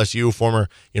from LSU, former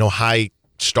high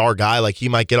star guy. He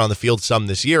might get on the field some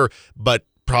this year, but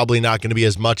probably not going to be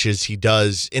as much as he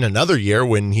does in another year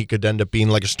when he could end up being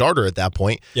a starter at that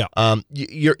point. Yeah.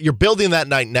 You're building that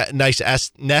nice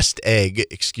nest egg,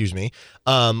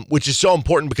 which is so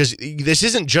important because this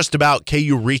isn't just about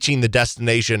KU reaching the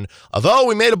destination of,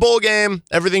 we made a bowl game,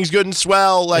 everything's good and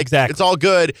swell, exactly. It's all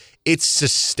good. It's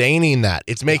sustaining that.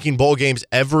 It's making bowl games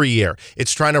every year.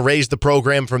 It's trying to raise the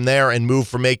program from there and move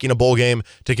from making a bowl game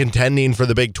to contending for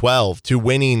the Big 12 to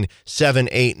winning 7,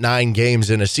 8, 9 games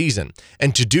in a season.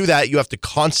 And to do that, you have to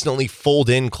constantly fold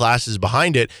in classes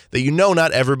behind it that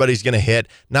not everybody's going to hit.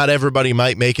 Not everybody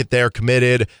might make it there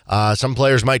committed. Some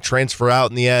players might transfer out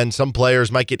in the end. Some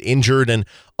players might get injured and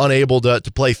unable to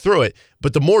play through it.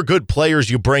 But the more good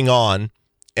players you bring on,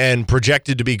 and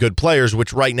projected to be good players,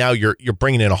 which right now you're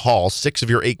bringing in a haul, 6 of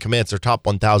your 8 commits are top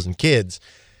 1,000 kids,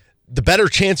 the better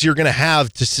chance you're going to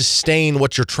have to sustain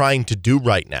what you're trying to do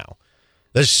right now.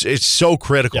 It's so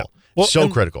critical. Yeah. Well, so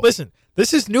critical. Listen,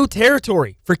 this is new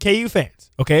territory for KU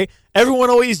fans, okay? Everyone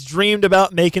always dreamed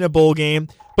about making a bowl game,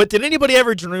 but did anybody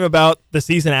ever dream about the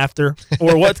season after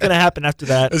or what's going to happen after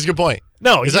that? That's a good point.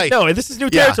 No, this is new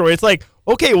territory. It's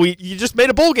okay, you just made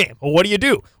a bowl game. Well, what do you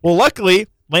do? Well, luckily,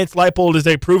 Lance Leipold is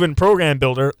a proven program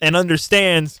builder and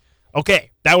understands,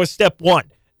 okay, that was step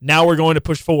 1. Now we're going to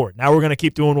push forward. Now we're going to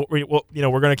keep doing we're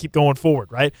going to keep going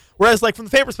forward, right? Whereas from the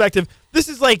fan perspective, this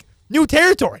is new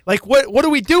territory. What are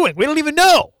we doing? We don't even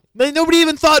know. Nobody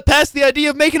even thought past the idea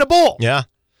of making a bowl. Yeah.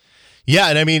 Yeah,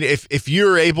 and I mean if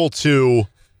you're able to,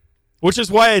 which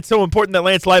is why it's so important that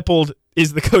Lance Leipold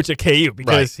is the coach at KU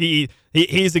because he's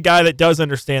a guy that does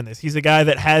understand this. He's a guy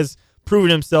that has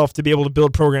proven himself to be able to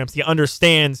build programs. He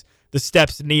understands the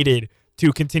steps needed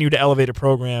to continue to elevate a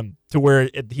program to where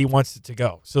he wants it to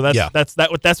go. So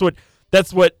that's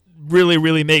what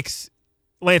really makes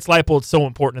Lance Leipold so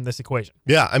important in this equation.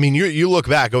 Yeah, I mean you look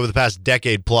back over the past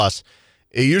decade plus,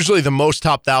 usually the most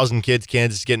top 1,000 kids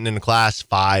Kansas getting into class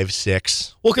 5,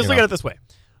 6. Well, because look at it this way.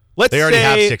 They already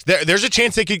have 6. There's a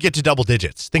chance they could get to double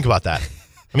digits. Think about that.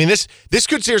 I mean this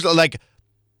could seriously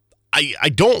I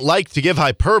don't like to give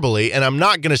hyperbole, and I'm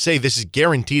not going to say this is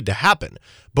guaranteed to happen.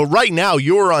 But right now,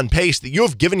 you're on pace that you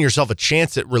have given yourself a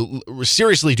chance at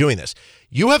seriously doing this.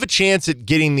 You have a chance at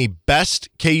getting the best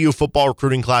KU football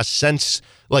recruiting class since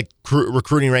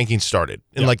recruiting rankings started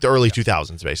in the early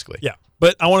 2000s, basically. Yeah,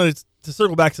 but I wanted to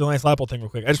circle back to the Lance Leipold thing real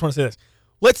quick. I just want to say this.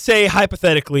 Let's say,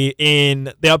 hypothetically,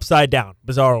 in the upside down,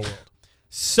 bizarro world,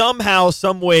 somehow,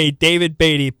 some way, David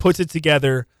Beatty puts it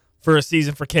together for a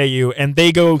season for KU, and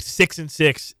they go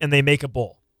 6-6, and they make a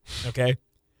bowl. Okay?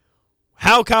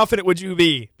 How confident would you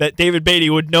be that David Beatty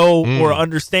would know or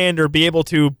understand or be able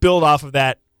to build off of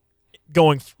that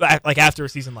going after a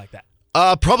season like that?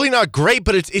 Probably not great,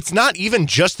 but it's not even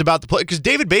just about the play, because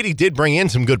David Beatty did bring in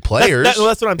some good players. That's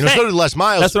what I'm saying. So did Les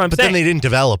Miles. That's what I'm saying. But then they didn't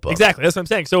develop them. Exactly. That's what I'm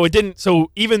saying. So it didn't. So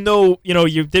even though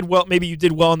you did well, maybe you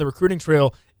did well on the recruiting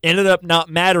trail, ended up not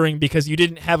mattering because you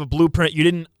didn't have a blueprint. You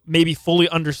didn't maybe fully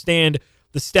understand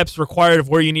the steps required of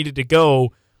where you needed to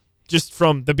go just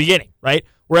from the beginning, right?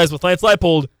 Whereas with Lance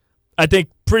Leipold, I think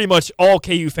pretty much all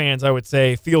KU fans, I would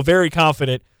say, feel very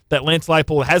confident that Lance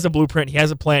Leipold has a blueprint, he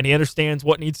has a plan, he understands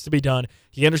what needs to be done,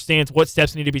 he understands what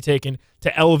steps need to be taken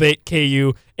to elevate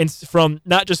KU, and from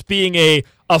not just being a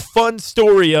fun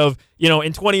story of,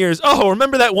 in 20 years, oh,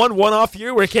 remember that one-off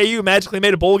year where KU magically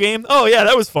made a bowl game? Oh yeah,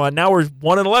 that was fun. Now we're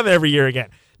 1-11 every year again.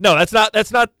 No, that's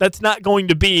not going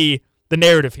to be the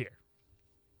narrative here.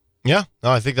 Yeah,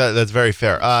 no, I think that's very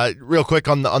fair. Real quick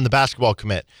on the basketball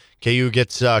commit, KU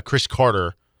gets Chris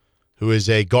Carter, who is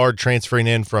a guard transferring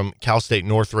in from Cal State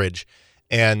Northridge,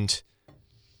 and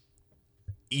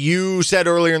you said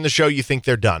earlier in the show you think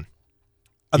they're done.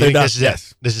 They're done. This is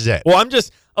it. This is it. Well, I'm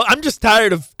just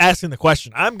tired of asking the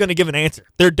question. I'm going to give an answer.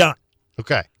 They're done.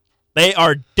 Okay. They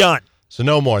are done. So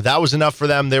no more. That was enough for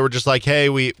them. They were just like, hey,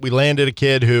 we landed a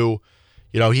kid who,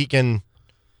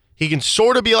 he can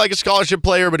sort of be like a scholarship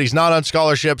player, but he's not on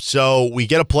scholarship. So we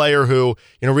get a player who,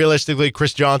 realistically,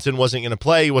 Chris Johnson wasn't going to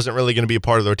play. He wasn't really going to be a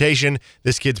part of the rotation.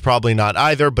 This kid's probably not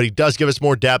either, but he does give us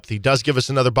more depth. He does give us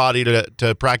another body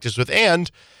to practice with.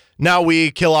 And now we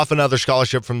kill off another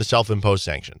scholarship from the self-imposed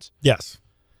sanctions. Yes.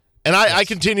 And I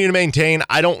continue to maintain,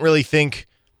 I don't really think,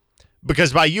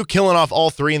 because by you killing off all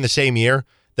three in the same year,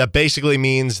 that basically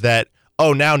means that,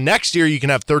 now next year you can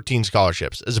have 13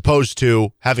 scholarships as opposed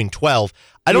to having 12.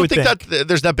 I don't think that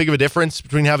there's that big of a difference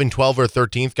between having 12 or a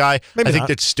 13th guy. Maybe I think not.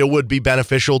 that still would be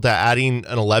beneficial to adding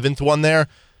an 11th one there.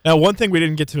 Now, one thing we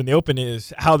didn't get to in the open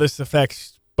is how this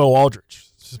affects Bo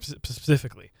Aldridge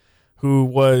specifically,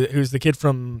 who's the kid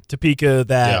from Topeka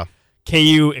that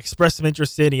KU expressed some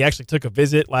interest in. He actually took a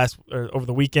visit over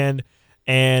the weekend,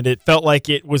 and it felt like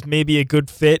it was maybe a good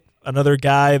fit. Another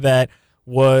guy that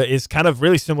is kind of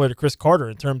really similar to Chris Carter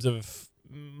in terms of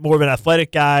more of an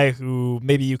athletic guy who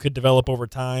maybe you could develop over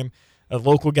time, a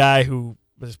local guy who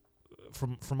was,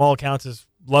 from all accounts, has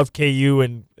loved KU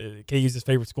and KU's his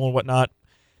favorite school and whatnot.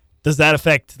 Does that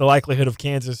affect the likelihood of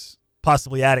Kansas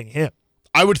possibly adding him?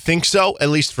 I would think so, at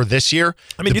least for this year.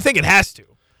 I mean, do you think it has to?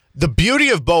 The beauty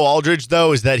of Bo Aldridge,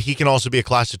 though, is that he can also be a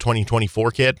class of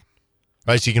 2024 kid,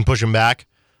 right? So you can push him back.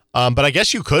 But I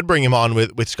guess you could bring him on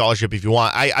with scholarship if you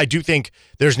want. I do think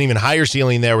there's an even higher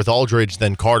ceiling there with Aldridge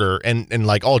than Carter. And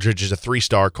like Aldridge is a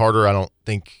 3-star. Carter, I don't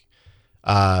think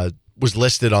was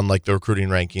listed on like the recruiting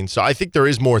rankings. So I think there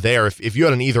is more there. If you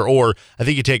had an either or, I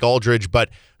think you take Aldridge. But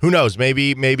who knows?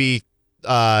 Maybe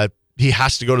he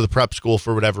has to go to the prep school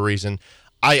for whatever reason.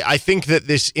 I think that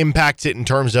this impacts it in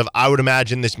terms of, I would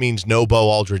imagine this means no Bo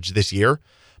Aldridge this year.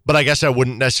 But I guess I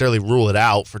wouldn't necessarily rule it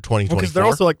out for 2024. Because they're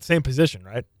also like the same position,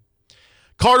 right?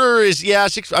 Carter is,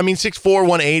 6'4",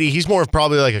 180. He's more of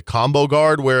probably like a combo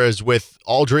guard, whereas with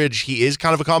Aldridge, he is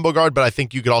kind of a combo guard, but I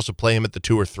think you could also play him at the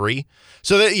 2 or 3.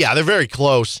 So, they're very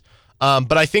close.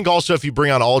 But I think also if you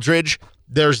bring on Aldridge,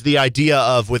 there's the idea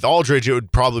of with Aldridge, it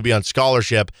would probably be on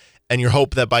scholarship, and your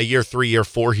hope that by year 3, year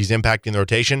 4, he's impacting the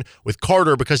rotation. With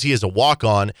Carter, because he is a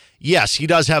walk-on, yes, he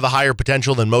does have a higher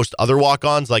potential than most other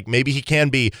walk-ons. Like maybe he can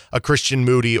be a Christian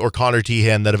Moody or Connor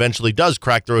Tehan that eventually does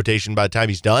crack the rotation by the time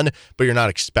he's done, but you're not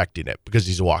expecting it because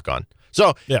he's a walk-on.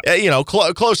 So,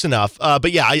 close enough.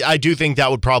 But yeah, I do think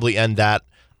that would probably end that.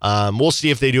 We'll see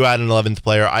if they do add an 11th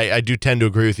player. I do tend to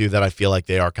agree with you that I feel like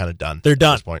they are kind of done. They're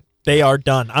done. At this point. They are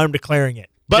done. I'm declaring it.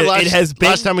 But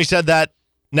last time we said that,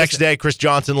 next day, Chris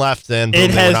Johnson left, and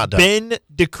it has not done. been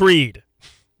decreed.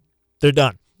 They're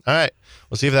done. All right.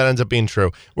 We'll see if that ends up being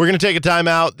true. We're going to take a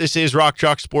timeout. This is Rock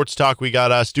Chalk Sports Talk. We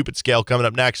got Stupid Scale coming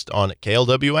up next on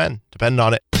KLWN. Depend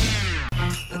on it.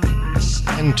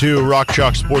 And to Rock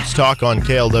Chalk Sports Talk on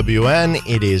KLWN,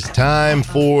 it is time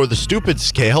for the Stupid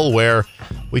Scale, where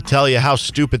We tell you how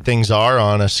stupid things are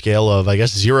on a scale of, I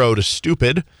guess, 0 to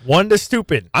stupid. 1 to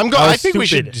stupid. I think we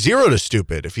should 0 to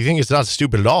stupid. If you think it's not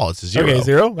stupid at all, it's a 0. Okay,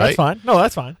 0. That's right? fine. No,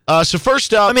 that's fine. So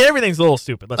first up, I mean, everything's a little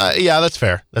stupid. Yeah, that's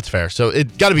fair. That's fair. So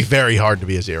it got to be very hard to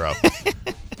be a 0.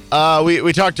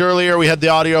 We talked earlier. We had the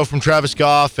audio from Travis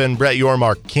Goff and Brett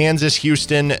Yormark. Kansas,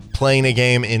 Houston playing a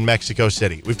game in Mexico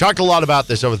City. We've talked a lot about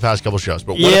this over the past couple shows,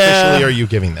 but what officially are you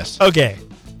giving this? Okay.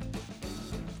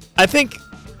 I think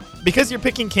because you're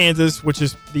picking Kansas, which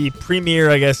is the premier,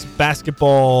 I guess,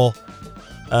 basketball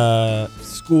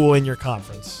school in your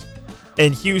conference,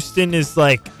 and Houston is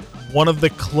like one of the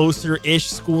closer-ish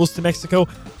schools to Mexico.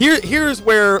 Here's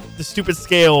where the stupid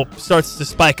scale starts to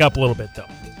spike up a little bit, though.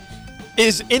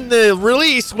 Is in the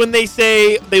release when they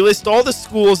say they list all the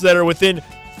schools that are within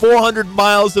 400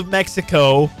 miles of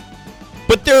Mexico,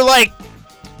 but they're like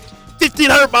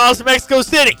 1,500 miles from Mexico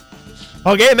City.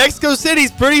 Okay, Mexico City's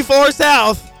pretty far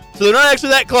south, so they're not actually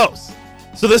that close.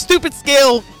 So the stupid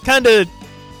scale kind of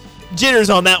jitters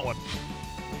on that one.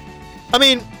 I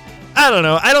mean, I don't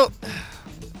know.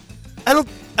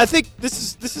 I think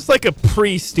this is like a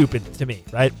pre-stupid to me,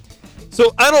 right?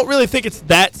 So I don't really think it's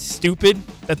that stupid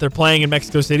that they're playing in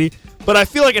Mexico City, but I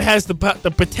feel like it has the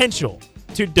potential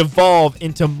to devolve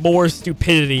into more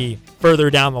stupidity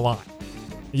further down the line.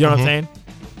 You know what I'm saying?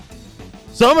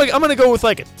 So I'm gonna go with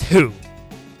like a 2.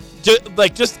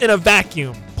 Just in a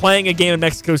vacuum, playing a game in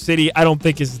Mexico City, I don't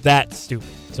think is that stupid.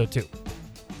 So 2.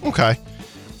 Okay.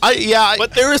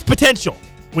 But there is potential.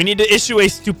 We need to issue a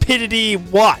stupidity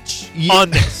watch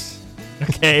on this.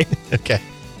 Okay. Okay.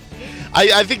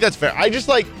 I think that's fair. I just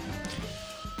I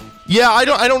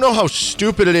don't know how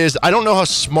stupid it is. I don't know how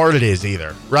smart it is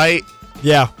either, right?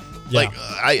 Yeah. Like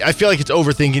I feel like it's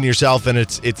overthinking yourself, and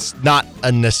it's not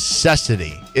a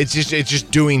necessity. It's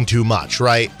just doing too much,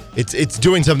 right? It's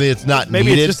doing something that's not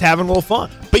maybe needed. It's just having a little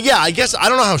fun. But yeah, I guess I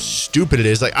don't know how stupid it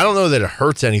is. Like I don't know that it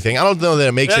hurts anything. I don't know that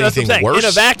it makes anything worse. In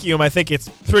a vacuum, I think it's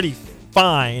pretty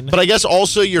fine. But I guess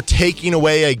also you're taking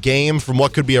away a game from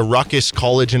what could be a ruckus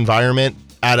college environment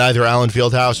at either Allen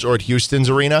Fieldhouse or at Houston's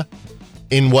arena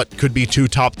in what could be 2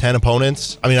 top 10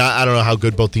 opponents. I mean, I don't know how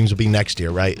good both teams will be next year,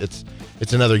 right?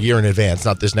 It's another year in advance,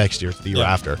 not this next year, it's the year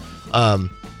after.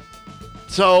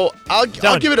 So I'll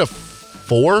give it a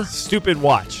 4. Stupid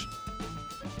watch.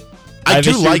 I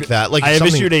do like that. Like I have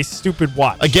issued a stupid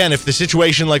watch. Again, if the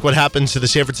situation like what happens to the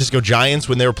San Francisco Giants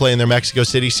when they were playing their Mexico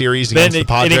City series against the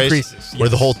Padres, it increases, where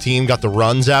the whole team got the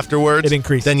runs afterwards, it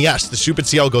increases. Then yes, the stupid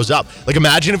scale goes up. Like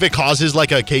imagine if it causes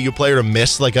like a KU player to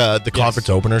miss like the conference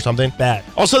opener or something. Bad.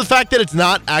 Also, the fact that it's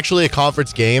not actually a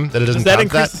conference game, that it doesn't Does that count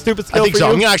increase the stupid scale I think for so.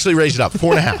 you? I'm gonna actually raise it up.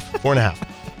 4.5. 4.5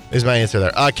 is my answer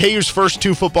there. KU's first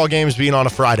 2 football games being on a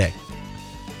Friday.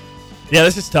 Yeah,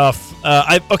 this is tough.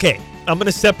 I'm going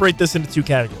to separate this into 2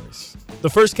 categories. The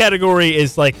first category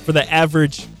is like for the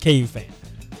average KU fan.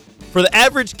 For the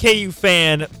average KU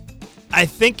fan, I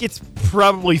think it's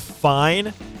probably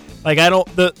fine. Like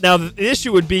the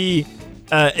issue would be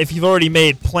if you've already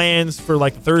made plans for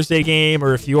like the Thursday game,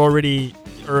 or if you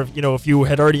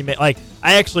had already made, like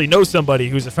I actually know somebody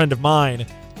who's a friend of mine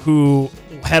who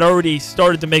had already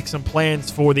started to make some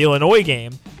plans for the Illinois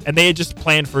game, and they had just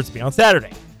planned for it to be on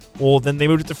Saturday. Well, then they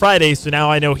moved it to Friday, so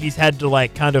now I know he's had to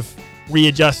like kind of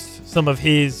readjust some of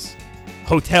his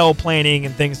hotel planning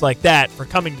and things like that for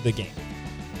coming to the game.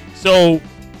 So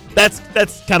that's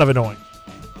kind of annoying.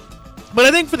 But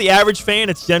I think for the average fan,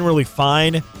 it's generally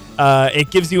fine.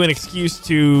 It gives you an excuse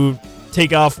to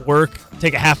take off work,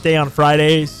 take a half day on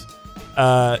Fridays,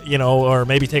 or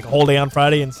maybe take a whole day on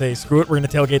Friday and say, screw it, we're going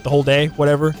to tailgate the whole day,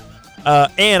 whatever.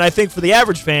 And I think for the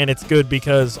average fan, it's good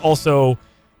because also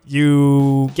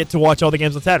you get to watch all the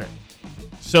games on Saturday.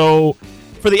 So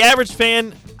for the average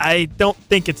fan, I don't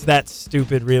think it's that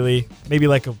stupid, really. Maybe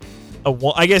like a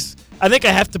 1. I think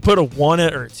I have to put a 1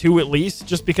 or 2 at least,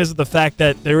 just because of the fact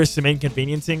that there is some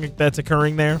inconveniencing that's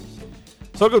occurring there.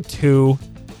 So I'll go 2.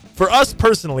 For us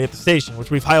personally at the station,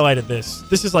 which we've highlighted this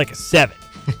is like a 7.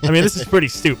 I mean, this is pretty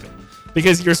stupid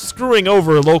because you're screwing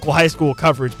over local high school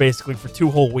coverage basically for 2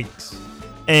 whole weeks.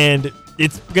 And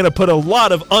it's going to put a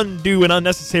lot of undue and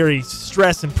unnecessary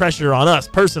stress and pressure on us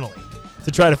personally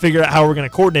to try to figure out how we're going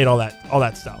to coordinate all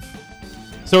that stuff.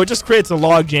 So it just creates a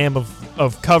logjam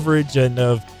of coverage and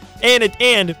to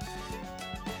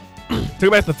go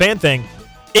back to the fan thing,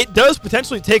 it does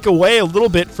potentially take away a little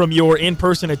bit from your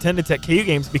in-person attendance at KU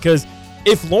games, because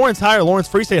if Lawrence High or Lawrence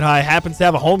Free State High happens to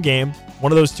have a home game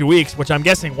one of those 2 weeks, which I'm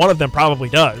guessing one of them probably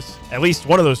does, at least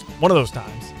one of those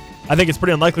times, I think it's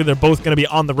pretty unlikely they're both going to be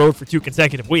on the road for 2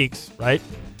 consecutive weeks, right?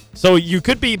 So you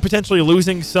could be potentially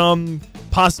losing some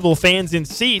possible fans in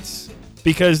seats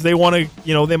because they want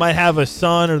to, they might have a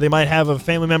son or they might have a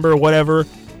family member or whatever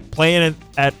playing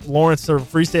at Lawrence or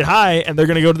Free State High, and they're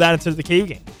going to go to that instead of the KU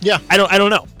game. Yeah. I don't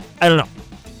know.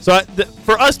 So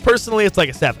for us personally, it's like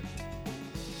a 7.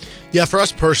 Yeah, for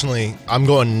us personally, I'm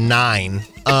going 9.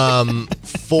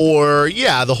 For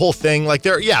the whole thing, like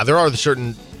there are the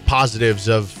certain positives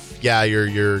of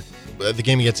your the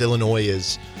game against Illinois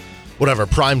is whatever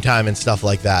primetime and stuff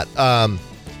like that.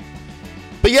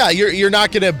 But yeah, you're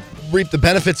not going to reap the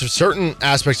benefits of certain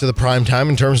aspects of the primetime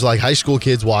in terms of like high school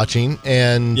kids watching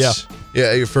and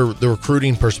for the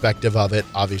recruiting perspective of it,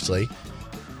 obviously.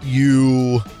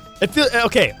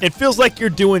 It feels like you're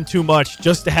doing too much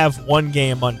just to have one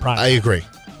game on prime. I agree.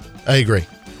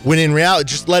 When in reality,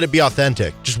 just let it be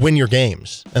authentic. Just win your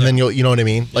games, and then you know what I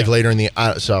mean. Like later in the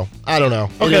so I don't know.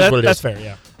 Okay, that's fair.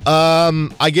 Yeah.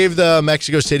 I gave the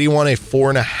Mexico City one a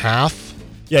 4.5.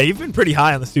 Yeah, you've been pretty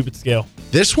high on the stupid scale.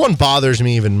 This one bothers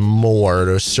me even more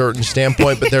to a certain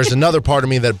standpoint, but there's another part of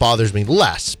me that bothers me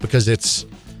less because it's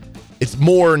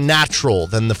more natural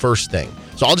than the first thing.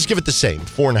 So I'll just give it the same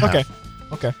 4.5.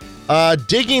 Okay.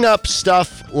 Digging up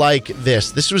stuff like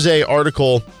this. This was a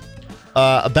article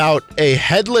about a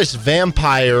headless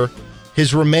vampire.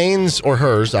 His remains, or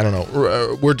hers, I don't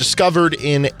know, were discovered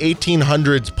in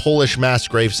 1800s Polish mass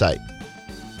gravesite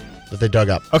that they dug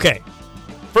up. Okay.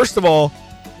 First of all,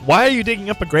 why are you digging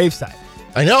up a gravesite?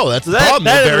 I know, that's the problem.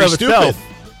 They're very stupid.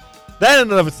 That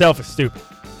in and of itself is stupid.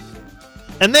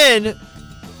 And then,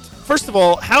 first of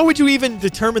all, how would you even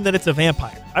determine that it's a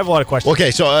vampire? I have a lot of questions.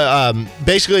 Okay, so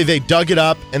basically they dug it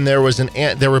up, and there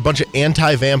were a bunch of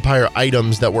anti-vampire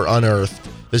items that were unearthed.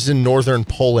 This is in northern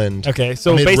Poland. Okay,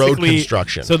 so amid basically, road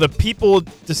construction. So the people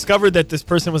discovered that this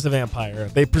person was a vampire.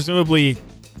 They presumably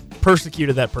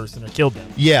persecuted that person or killed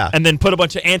them. Yeah. And then put a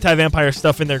bunch of anti-vampire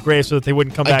stuff in their grave so that they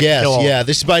wouldn't come back and kill all. Yeah.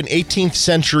 This is by an 18th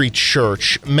century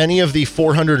church. Many of the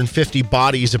 450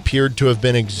 bodies appeared to have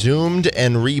been exhumed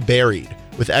and reburied,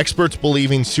 with experts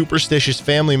believing superstitious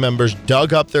family members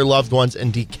dug up their loved ones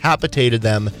and decapitated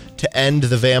them to end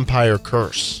the vampire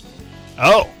curse.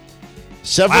 Oh.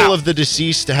 Several of the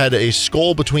deceased had a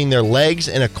skull between their legs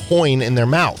and a coin in their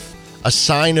mouth, a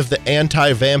sign of the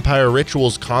anti-vampire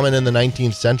rituals common in the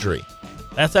 19th century.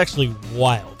 That's actually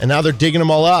wild. And now they're digging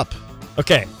them all up.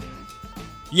 Okay.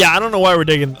 Yeah, I don't know why we're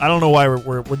digging. I don't know why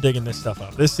we're digging this stuff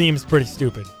up. This seems pretty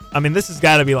stupid. I mean, this has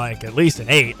got to be like at least an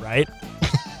 8, right?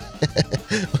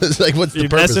 It's like, what's the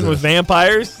purpose messing with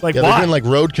vampires? Like, yeah, why? They're doing like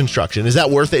road construction. Is that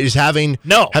worth it? Is having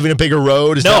a bigger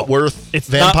road? Is no, that worth it's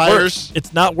vampires?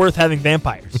 It's not worth having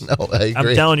vampires. No, I agree.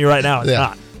 I'm telling you right now, it's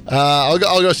not. I'll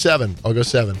go 7. I'll go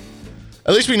 7.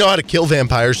 At least we know how to kill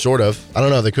vampires, sort of. I don't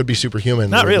know. They could be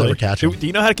superhuman. Not We'll really. Never catch them. Do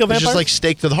you know how to kill vampires? It's just like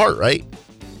stake to the heart, right?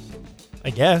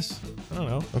 I guess. I don't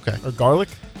know. Okay. Or garlic?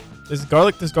 Does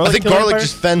garlic I think kill garlic vampires?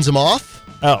 just fends them off.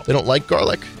 Oh. They don't like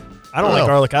garlic. I don't like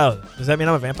garlic either. Does that mean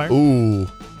I'm a vampire? Ooh.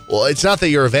 Well, it's not that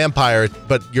you're a vampire,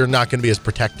 but you're not going to be as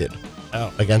protected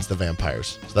against the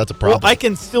vampires. So that's a problem. Well, I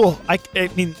can still, I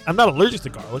mean, I'm not allergic to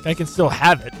garlic. I can still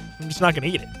have it. I'm just not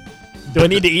going to eat it. Do I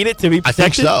need to eat it to be protected? I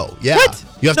think so, yeah. What?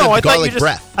 You have to have garlic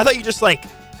breath. I thought you just like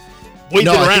waved it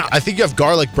around. I think you have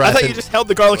garlic breath. I thought you just held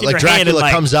the garlic in your hand and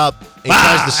Dracula comes up and he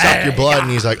tries to suck your blood and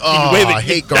he's like, I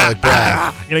hate garlic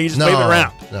breath. You just wave it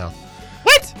around. No.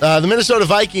 What? The Minnesota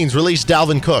Vikings released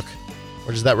Dalvin Cook.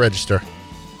 Where does that register?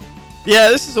 Yeah,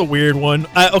 this is a weird one.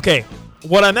 Okay,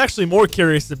 what I'm actually more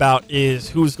curious about is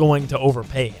who's going to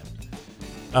overpay him.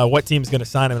 What team's going to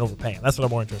sign him and overpay him? That's what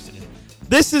I'm more interested in.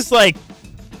 This is like,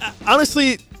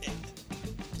 honestly,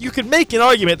 you could make an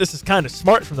argument this is kind of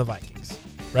smart from the Vikings,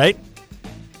 right?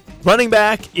 Running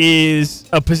back is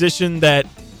a position that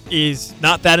is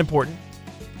not that important.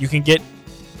 You can get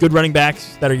good running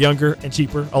backs that are younger and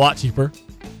cheaper, a lot cheaper.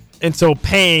 And so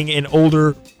paying an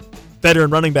older veteran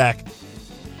running back,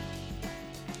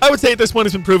 I would say at this point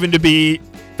has been proven to be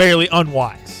fairly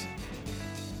unwise.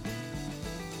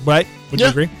 Right? Would you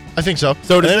agree? I think so.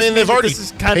 So does they've already this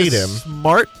is kind paid of him.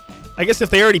 Smart? I guess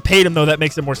if they already paid him, though, that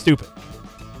makes it more stupid.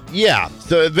 Yeah.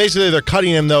 So basically, they're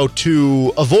cutting him, though,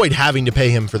 to avoid having to pay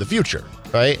him for the future,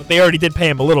 right? But they already did pay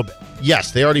him a little bit.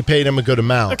 Yes, they already paid him a good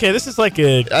amount. Okay, this is like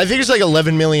a... I think it's like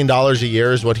 $11 million a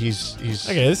year is what he's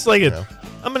okay, this is like a...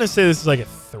 I'm going to say this is like a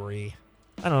 3.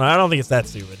 I don't know. I don't think it's that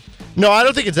stupid. No, I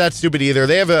don't think it's that stupid either.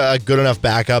 They have a good enough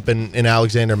backup in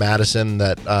Alexander Madison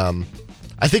that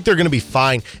I think they're going to be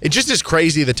fine. It just is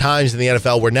crazy the times in the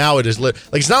NFL where now it is like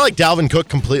it's not like Dalvin Cook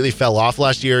completely fell off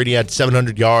last year and he had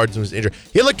 700 yards and was injured.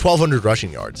 He had like 1,200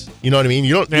 rushing yards. You know what I mean?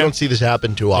 You don't see this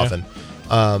happen too often.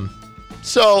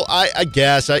 So I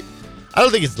guess I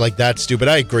don't think it's like that stupid.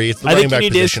 I agree. It's the running back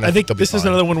position. I think this is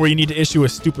another one where you need to issue a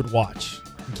stupid watch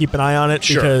and keep an eye on it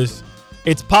because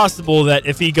it's possible that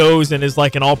if he goes and is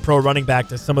like an all-pro running back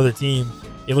to some other team,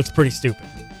 it looks pretty stupid.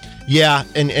 Yeah,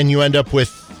 and you end up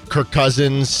with Kirk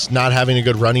Cousins not having a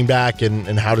good running back,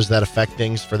 and how does that affect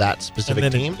things for that specific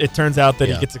and then team? It turns out that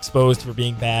he gets exposed for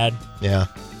being bad. Yeah.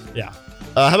 Yeah.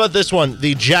 How about this one?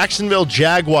 The Jacksonville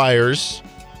Jaguars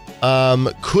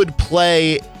could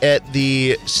play at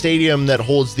the stadium that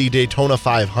holds the Daytona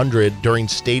 500 during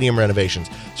stadium renovations.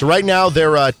 So right now,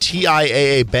 their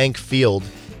TIAA Bank Field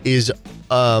is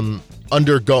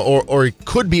or it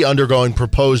could be undergoing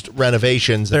proposed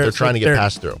renovations that they're trying to get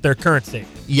passed through. Their current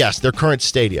stadium. Yes, their current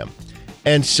stadium.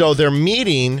 And so they're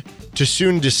meeting to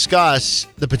soon discuss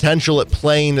the potential at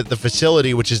playing at the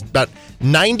facility, which is about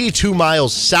 92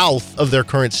 miles south of their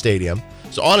current stadium.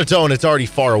 So on its own, it's already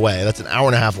far away. That's an hour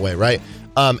and a half away, right?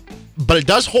 But it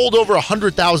does hold over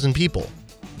 100,000 people.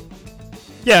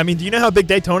 Yeah, I mean, do you know how big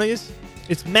Daytona is?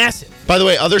 It's massive. By the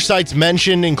way, other sites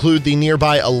mentioned include the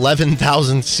nearby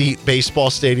 11,000-seat baseball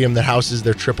stadium that houses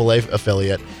their AAA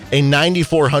affiliate, a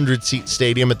 9,400-seat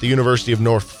stadium at the University of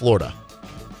North Florida.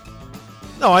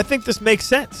 No, I think this makes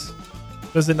sense.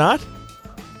 Does it not?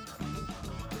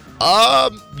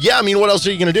 Yeah, I mean, what else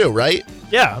are you going to do, right?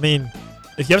 Yeah, I mean,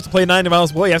 if you have to play 90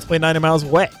 miles away, you have to play 90 miles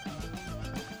away.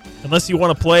 Unless you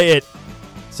want to play at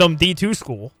some D2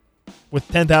 school with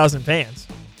 10,000 fans.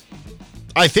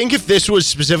 I think if this was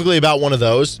specifically about one of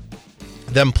those,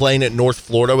 them playing at North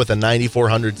Florida with a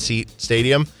 9,400-seat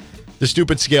stadium, the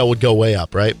stupid scale would go way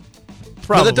up, right?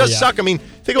 Probably, but that does suck. I mean,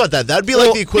 think about that. That'd be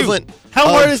like the equivalent. Dude, how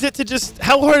hard is it to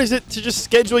just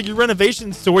schedule your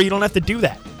renovations to where you don't have to do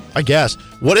that? I guess.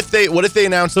 What if they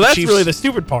announced so the that's Chiefs, really the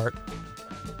stupid part.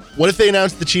 What if they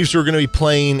announced the Chiefs were going to be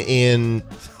playing in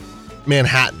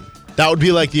Manhattan? That would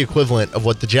be like the equivalent of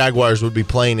what the Jaguars would be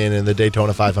playing in the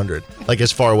Daytona 500, like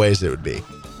as far away as it would be.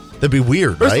 That'd be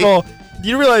weird, First right? of all, do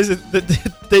you realize that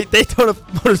the Daytona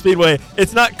Motor Speedway,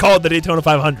 it's not called the Daytona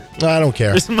 500. No, I don't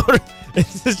care. It's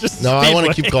just no, I want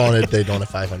to keep calling it Daytona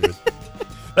 500.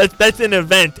 That's an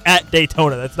event at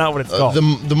Daytona. That's not what it's called.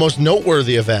 The most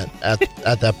noteworthy event at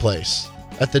that place,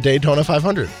 at the Daytona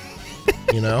 500.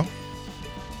 You know?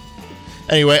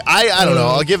 Anyway, I don't know.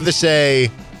 I'll give it a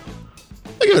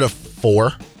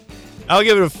 4. I'll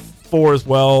give it a 4 as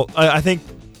well. I think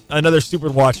another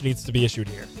stupid watch needs to be issued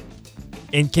here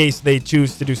in case they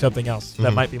choose to do something else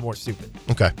that might be more stupid.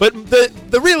 Okay. But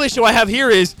the real issue I have here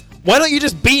is, why don't you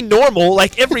just be normal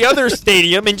like every other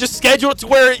stadium and just schedule it to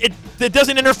where it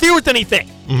doesn't interfere with anything?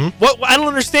 Mm-hmm. I don't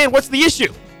understand. What's the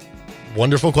issue?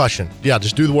 Wonderful question. Yeah,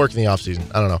 just do the work in the offseason.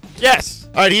 I don't know. Yes.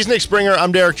 All right, he's Nick Springer.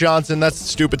 I'm Derek Johnson. That's the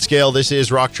Stupid Scale. This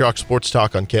is Rock Chalk Sports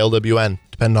Talk on KLWN.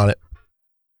 Depend on it.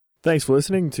 Thanks for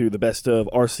listening to the Best of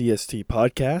RCST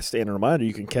podcast. And a reminder,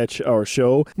 you can catch our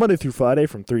show Monday through Friday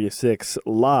from 3 to 6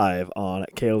 live on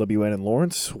KLWN in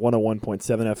Lawrence, 101.7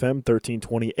 FM,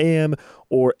 1320 AM,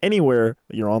 or anywhere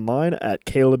you're online at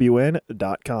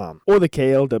klwn.com or the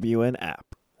KLWN app.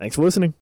 Thanks for listening.